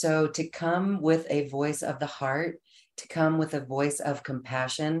 And so to come with a voice of the heart, to come with a voice of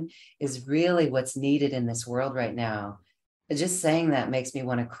compassion is really what's needed in this world right now. Just saying that makes me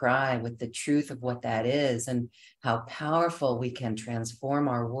want to cry with the truth of what that is, and how powerful we can transform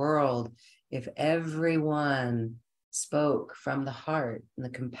our world if everyone spoke from the heart and the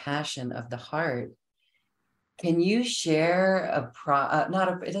compassion of the heart. Can you share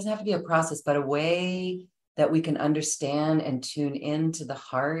it doesn't have to be a process, but a way that we can understand and tune into the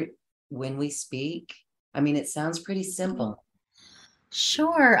heart when we speak? I mean, it sounds pretty simple.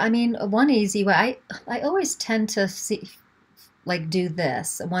 Sure. I mean, one easy way, I always tend to see, like, do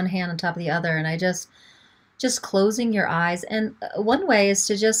this, one hand on top of the other, and I just closing your eyes. And one way is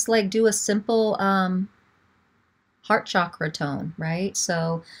to just like do a simple heart chakra tone, right?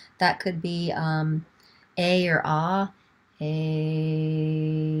 So that could be A or ah, A,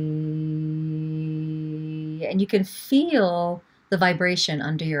 and you can feel the vibration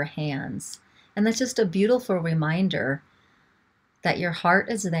under your hands. And that's just a beautiful reminder that your heart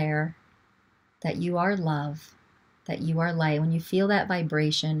is there, that you are love, that you are light. When you feel that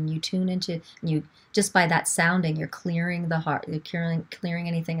vibration, you tune into, you just by that sounding, you're clearing the heart, you're clearing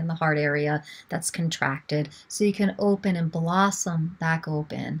anything in the heart area that's contracted, so you can open and blossom back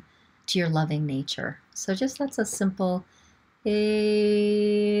open to your loving nature. So just that's a simple.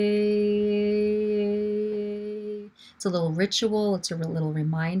 It's a little ritual, it's a little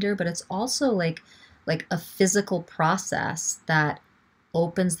reminder, but it's also like a physical process that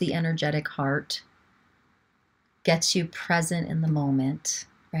opens the energetic heart, gets you present in the moment,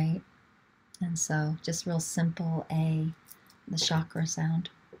 right? And so just real simple A, the chakra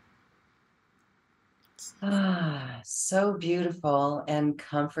sound. Ah, so beautiful and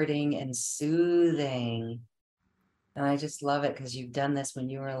comforting and soothing. And I just love it because you've done this when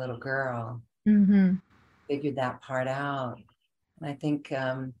you were a little girl, Mm-hmm. figured that part out. And I think,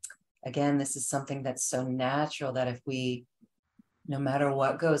 again, this is something that's so natural that if we, no matter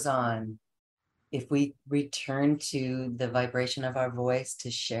what goes on, if we return to the vibration of our voice, to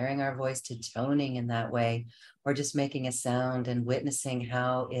sharing our voice, to toning in that way, or just making a sound and witnessing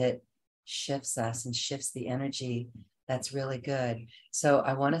how it shifts us and shifts the energy, that's really good. So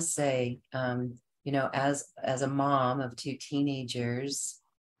I want to say, as a mom of two teenagers,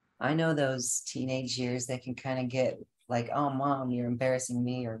 I know those teenage years, they can kind of get like, oh, mom, you're embarrassing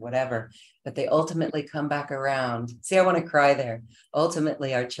me or whatever, but they ultimately come back around. See, I want to cry there.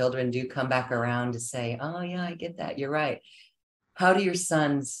 Ultimately, our children do come back around to say, oh, yeah, I get that. You're right. How do your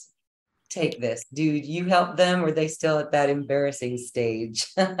sons take this? Do you help them, or are they still at that embarrassing stage?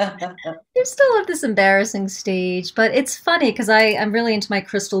 You're still at this embarrassing stage, but it's funny because I'm really into my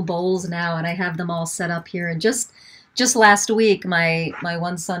crystal bowls now, and I have them all set up here. And just last week, my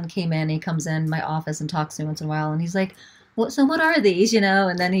one son came in. He comes in my office and talks to me once in a while, and he's like, "What? So what are these?"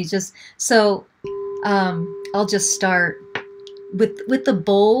 And then he's just so. I'll just start with the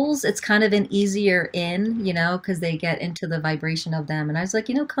bowls. It's kind of an easier in, because they get into the vibration of them. And I was like,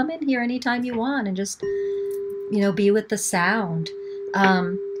 come in here anytime you want and just be with the sound.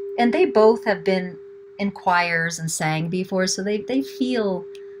 Um, and they both have been in choirs and sang before, so they feel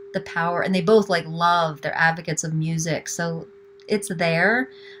the power, and they both like love. They're advocates of music, so it's there.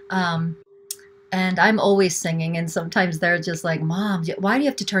 Um, and I'm always singing, and sometimes they're just like, "Mom, why do you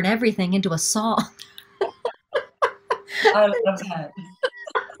have to turn everything into a song?" I love that.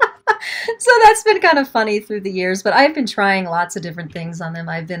 So that's been kind of funny through the years, but I've been trying lots of different things on them.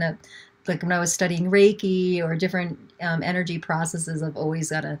 I've been like when I was studying Reiki or different energy processes, I've always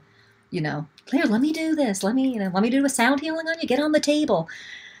got to, here, let me do this. Let me do a sound healing on you. Get on the table,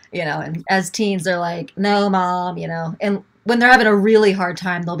 and as teens, they're like, no, mom, and when they're having a really hard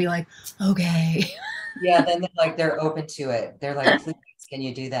time, they'll be like, okay. Yeah, then they're open to it. They're like, please, can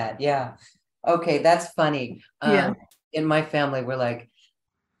you do that? Yeah. Okay, that's funny. Yeah. In my family, we're like,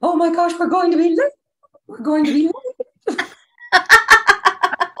 oh my gosh, we're going to be late. We're going to be late.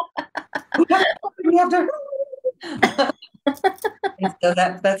 We have to. And so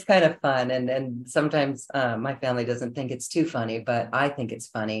that's kind of fun, and sometimes my family doesn't think it's too funny, but I think it's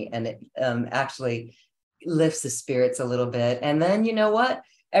funny, and it actually lifts the spirits a little bit. And then you know what?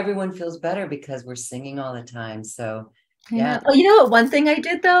 Everyone feels better because we're singing all the time. So I yeah, know. Oh, you know what? One thing I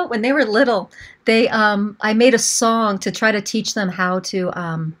did though, when they were little, I made a song to try to teach them how to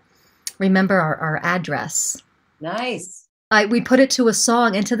remember our address. nice. We put it to a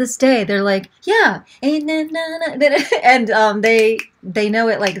song, and to this day, they're like, "Yeah," and they know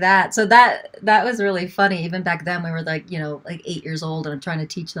it like that. So that was really funny. Even back then, we were like, like 8 years old, and I'm trying to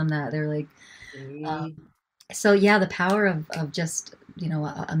teach them that. They're like, See? um, so yeah, the power of just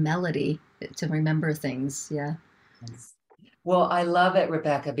a melody to remember things. Yeah, Yes. Well, I love it,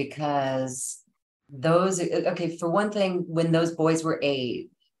 Rebecca, because okay, for one thing, when those boys were 8,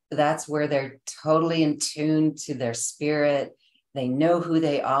 that's where they're totally in tune to their spirit. They know who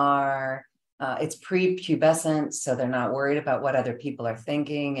they are. It's pre-pubescent, so they're not worried about what other people are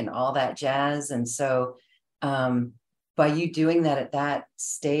thinking and all that jazz. And so, um, by you doing that at that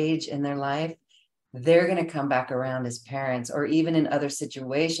stage in their life, they're going to come back around as parents or even in other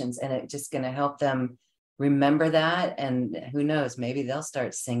situations, and it's just going to help them remember that. And who knows, maybe they'll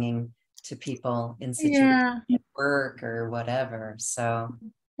start singing to people in situations yeah. at work or whatever. So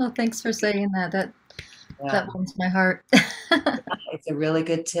Well, thanks for saying that. That yeah, that warms my heart. it's a really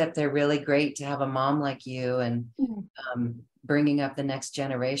good tip. They're really great to have a mom like you, and bringing up the next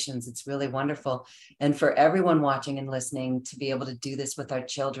generations. It's really wonderful. And for everyone watching and listening, to be able to do this with our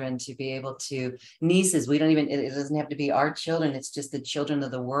children, to be able to nieces, it doesn't have to be our children. It's just the children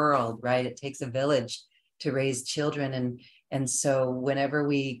of the world, right? It takes a village to raise children. And so whenever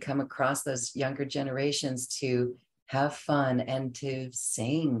we come across those younger generations, to have fun and to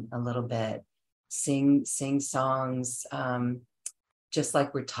sing a little bit, sing songs, just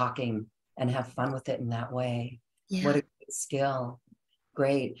like we're talking, and have fun with it in that way. What Yeah. a good skill.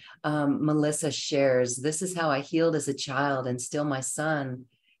 Great. Melissa shares, this is how I healed as a child and still my son.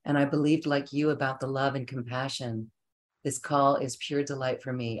 And I believed like you about the love and compassion. This call is pure delight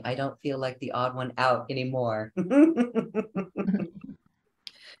for me. I don't feel like the odd one out anymore.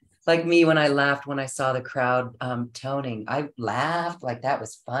 Like me, when I laughed when I saw the crowd toning, I laughed like that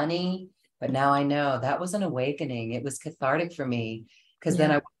was funny. But now I know that was an awakening. It was cathartic for me, because then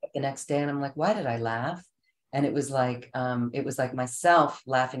Yeah. I woke up the next day and I'm like, why did I laugh? And it was like myself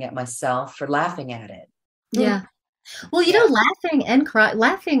laughing at myself for laughing at it. Yeah. Well, Yeah. laughing and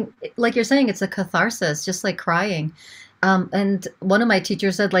laughing, like you're saying, it's a catharsis, just like crying. And one of my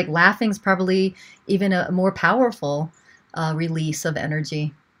teachers said, like, laughing's probably even a more powerful release of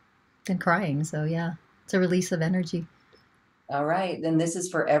energy than crying. So, yeah, it's a release of energy. All right. Then this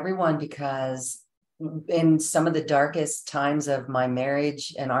is for everyone, because in some of the darkest times of my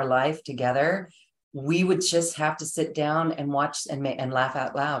marriage and our life together, we would just have to sit down and watch and laugh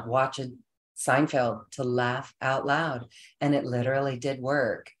out loud, watch a Seinfeld to laugh out loud. And it literally did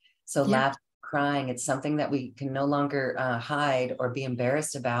work. So Yeah. laugh, crying, it's something that we can no longer hide or be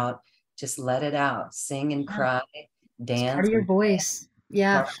embarrassed about. Just let it out, sing and Yeah. cry, It's part dance, of your and voice.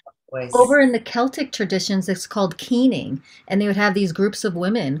 Yeah. part of our voice. Over in the Celtic traditions, it's called keening. And they would have these groups of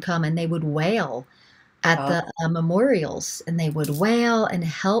women come and they would wail at Oh, the memorials, and they would wail and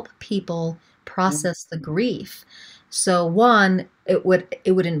help people process the grief. So one, it would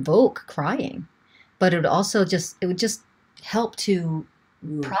invoke crying, but it would just help to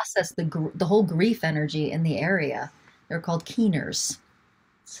mm, process the whole grief energy in the area. They're called keeners.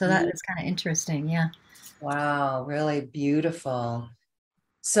 So that mm. is kind of interesting. Yeah. Wow, really beautiful.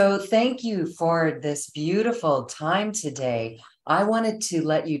 So thank you for this beautiful time today. I wanted to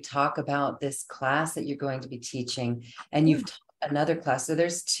let you talk about this class that you're going to be teaching, and you've taught another class. So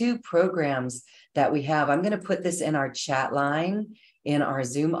there's 2 programs that we have. I'm going to put this in our chat line in our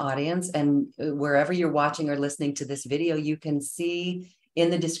Zoom audience, and wherever you're watching or listening to this video, you can see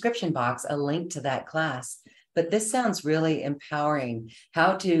in the description box a link to that class. But this sounds really empowering,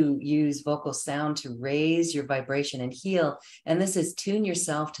 how to use vocal sound to raise your vibration and heal. And this is tune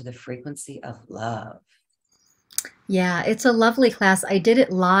yourself to the frequency of love. Yeah, it's a lovely class. I did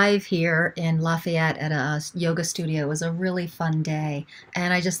it live here in Lafayette at a yoga studio. It was a really fun day,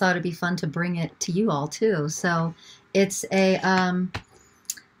 and I just thought it'd be fun to bring it to you all too. So it's a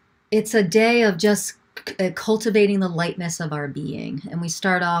day of just cultivating the lightness of our being. And we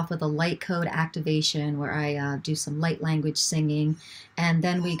start off with a light code activation where I do some light language singing. And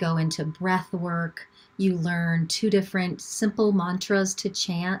then we go into breath work. You learn two different simple mantras to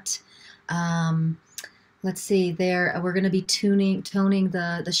chant. Um, let's see, there we're going to be toning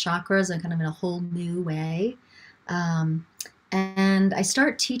the chakras and kind of in a whole new way. Um, and I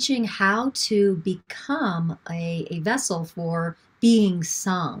start teaching how to become a vessel for being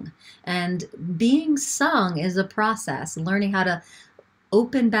sung. And being sung is a process, learning how to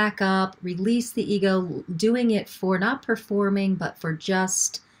open back up, release the ego, doing it for not performing, but for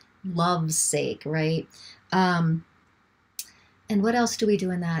just love's sake, right? Um, and what else do we do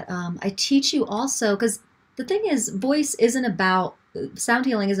in that? I teach you also, because the thing is, voice isn't about, sound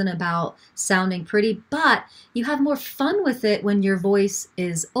healing isn't about sounding pretty, but you have more fun with it when your voice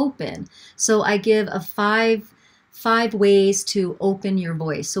is open. So I give five ways to open your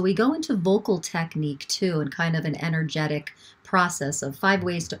voice. So we go into vocal technique too, and kind of an energetic process of 5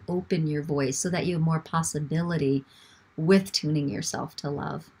 ways to open your voice so that you have more possibility with tuning yourself to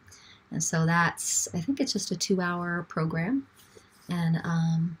love. And so that's, I think it's just a 2-hour program, and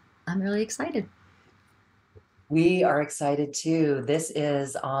I'm really excited. We are excited too. This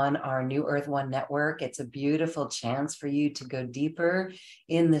is on our New Earth One network. It's a beautiful chance for you to go deeper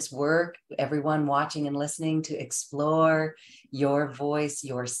in this work. Everyone watching and listening, to explore your voice,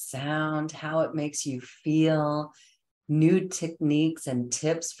 your sound, how it makes you feel, new techniques and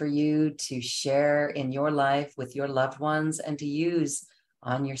tips for you to share in your life with your loved ones and to use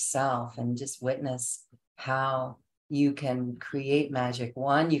on yourself, and just witness how you can create magic.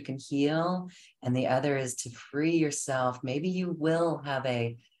 One, you can heal, and the other is to free yourself. Maybe you will have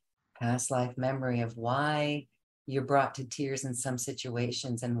a past life memory of why you're brought to tears in some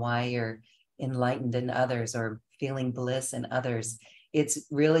situations and why you're enlightened in others or feeling bliss in others. It's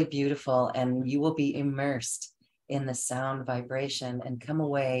really beautiful, and you will be immersed in the sound vibration and come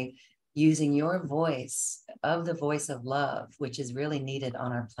away using your voice, of the voice of love, which is really needed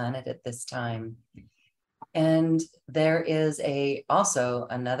on our planet at this time. And there is also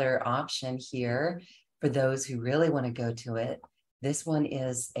another option here for those who really want to go to it. This one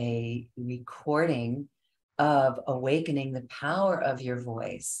is a recording of awakening the power of your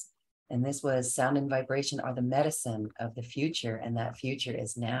voice. And this was sound and vibration are the medicine of the future, and that future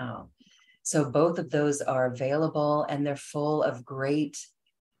is now. So both of those are available, and they're full of great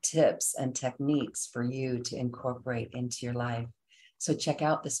tips and techniques for you to incorporate into your life. So check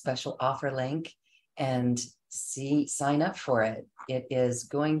out the special offer link and sign up for it. It is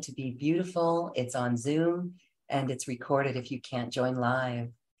going to be beautiful. It's on Zoom and it's recorded if you can't join live.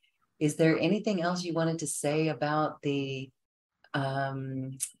 Is there anything else you wanted to say about the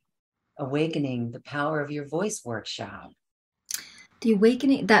awakening the power of your voice workshop? The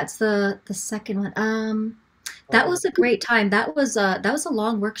awakening, that's the second one. That was a great time. That was a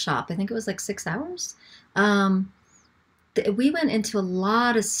long workshop. I think it was like 6 hours. Um, we went into a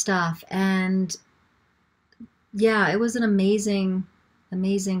lot of stuff, and yeah, it was an amazing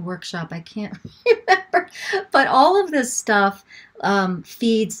workshop. I can't remember, but all of this stuff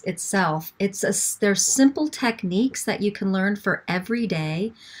feeds itself. There's simple techniques that you can learn for every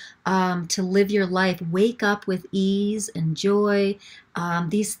day, to live your life. Wake up with ease and joy.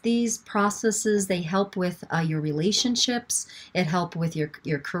 These processes, they help with your relationships. It help with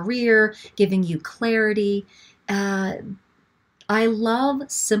your career, giving you clarity. Uh, I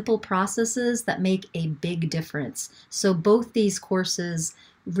love simple processes that make a big difference. So both these courses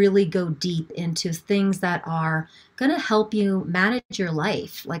really go deep into things that are going to help you manage your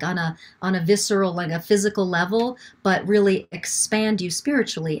life, like on a visceral, like a physical level, but really expand you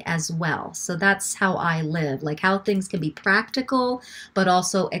spiritually as well. So that's how I live, like how things can be practical, but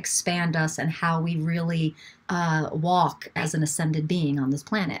also expand us and how we really walk as an ascended being on this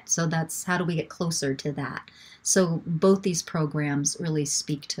planet. So that's how do we get closer to that. So both these programs really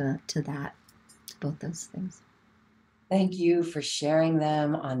speak to that, to both those things. Thank you for sharing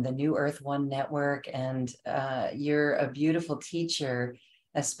them on the New Earth One network. And you're a beautiful teacher,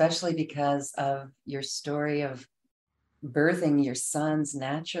 especially because of your story of birthing your sons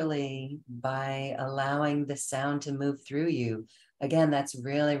naturally by allowing the sound to move through you. Again, that's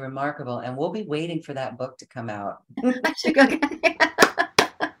really remarkable. And we'll be waiting for that book to come out. I should go.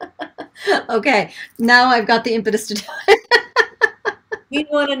 Okay, now I've got the impetus to do it. We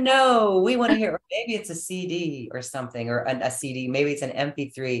want to know. We want to hear. Or maybe it's a CD or something, or a CD. Maybe it's an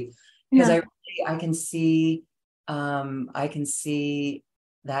MP3. Because Yeah. I can see I can see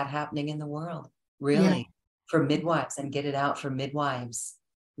that happening in the world, Yeah. really, for midwives, and get it out for midwives.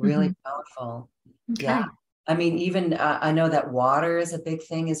 Really Hmm. powerful. Yeah. Okay. I mean, even I know that water is a big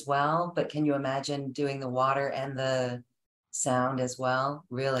thing as well, but can you imagine doing the water and the sound as well?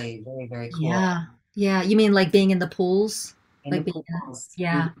 Really, very, very cool. Yeah. Yeah. You mean like being in the pools? In the Like being pools.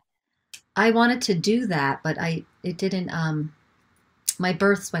 yeah. I wanted to do that, but it didn't my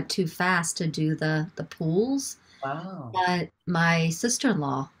births went too fast to do the pools. Wow. But my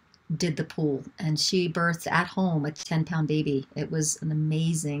sister-in-law did the pool and she birthed at home a 10-pound baby. It was an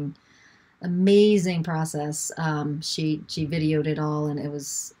amazing process. She videoed it all and it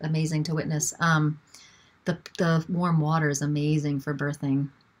was amazing to witness. The warm water is amazing for birthing.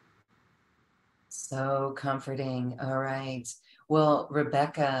 So comforting. All right. Well,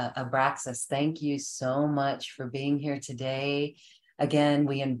 Rebecca Abraxas, thank you so much for being here today. Again,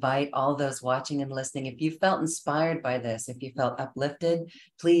 we invite all those watching and listening. If you felt inspired by this, if you felt uplifted,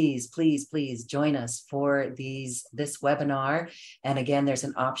 please, please, please join us for this webinar. And again, there's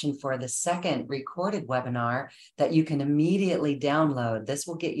an option for the second recorded webinar that you can immediately download. This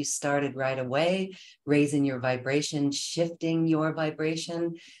will get you started right away, raising your vibration, shifting your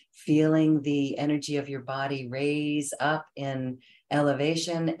vibration, feeling the energy of your body raise up in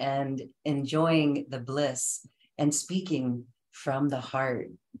elevation, and enjoying the bliss and speaking from the heart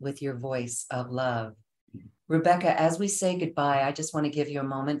with your voice of love. Rebecca, as we say goodbye, I just want to give you a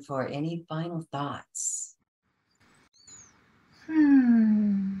moment for any final thoughts.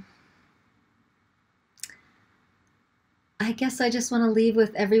 I guess I just want to leave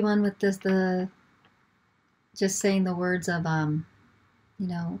with everyone with this the just saying the words of who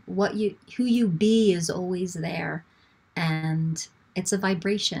you be is always there, and it's a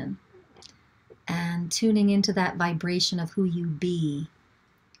vibration, and tuning into that vibration of who you be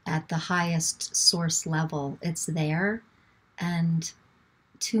at the highest source level, it's there, and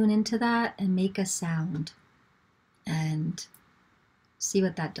tune into that and make a sound and see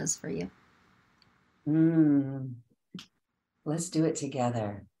what that does for you. Let's do it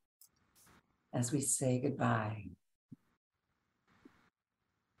together as we say goodbye.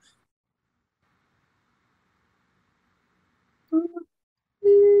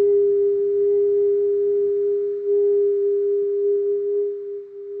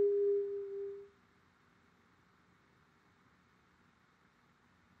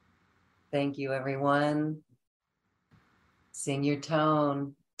 Thank you, everyone. Sing your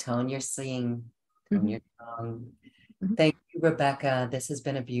tone, tone your sing, tone your tongue. Thank you, Rebecca. This has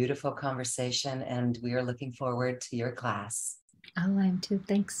been a beautiful conversation, and we are looking forward to your class. Oh, I am too.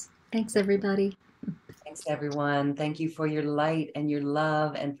 Thanks. Thanks, everybody. Thanks, everyone. Thank you for your light and your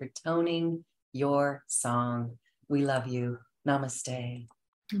love and for toning your song. We love you. Namaste.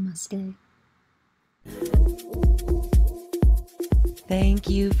 Namaste. Thank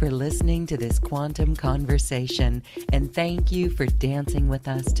you for listening to this quantum conversation, and thank you for dancing with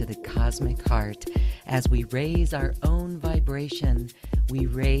us to the cosmic heart. As we raise our own vibration, we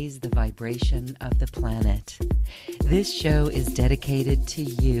raise the vibration of the planet. This show is dedicated to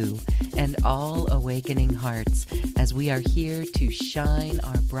you and all awakening hearts, as we are here to shine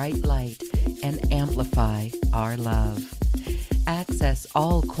our bright light and amplify our love. Access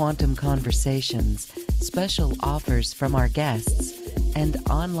all quantum conversations, special offers from our guests, and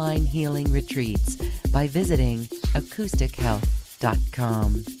online healing retreats by visiting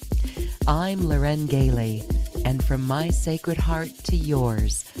acoustichealth.com. I'm Loren Gailey, and from my sacred heart to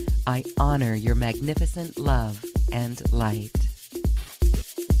yours, I honor your magnificent love and light.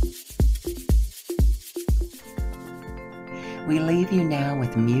 We leave you now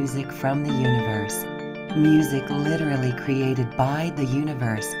with music from the universe. Music literally created by the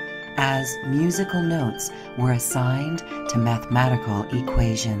universe, as musical notes were assigned to mathematical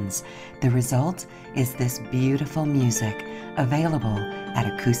equations. The result is this beautiful music, available at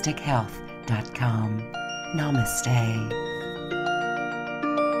acoustichealth.com. Namaste.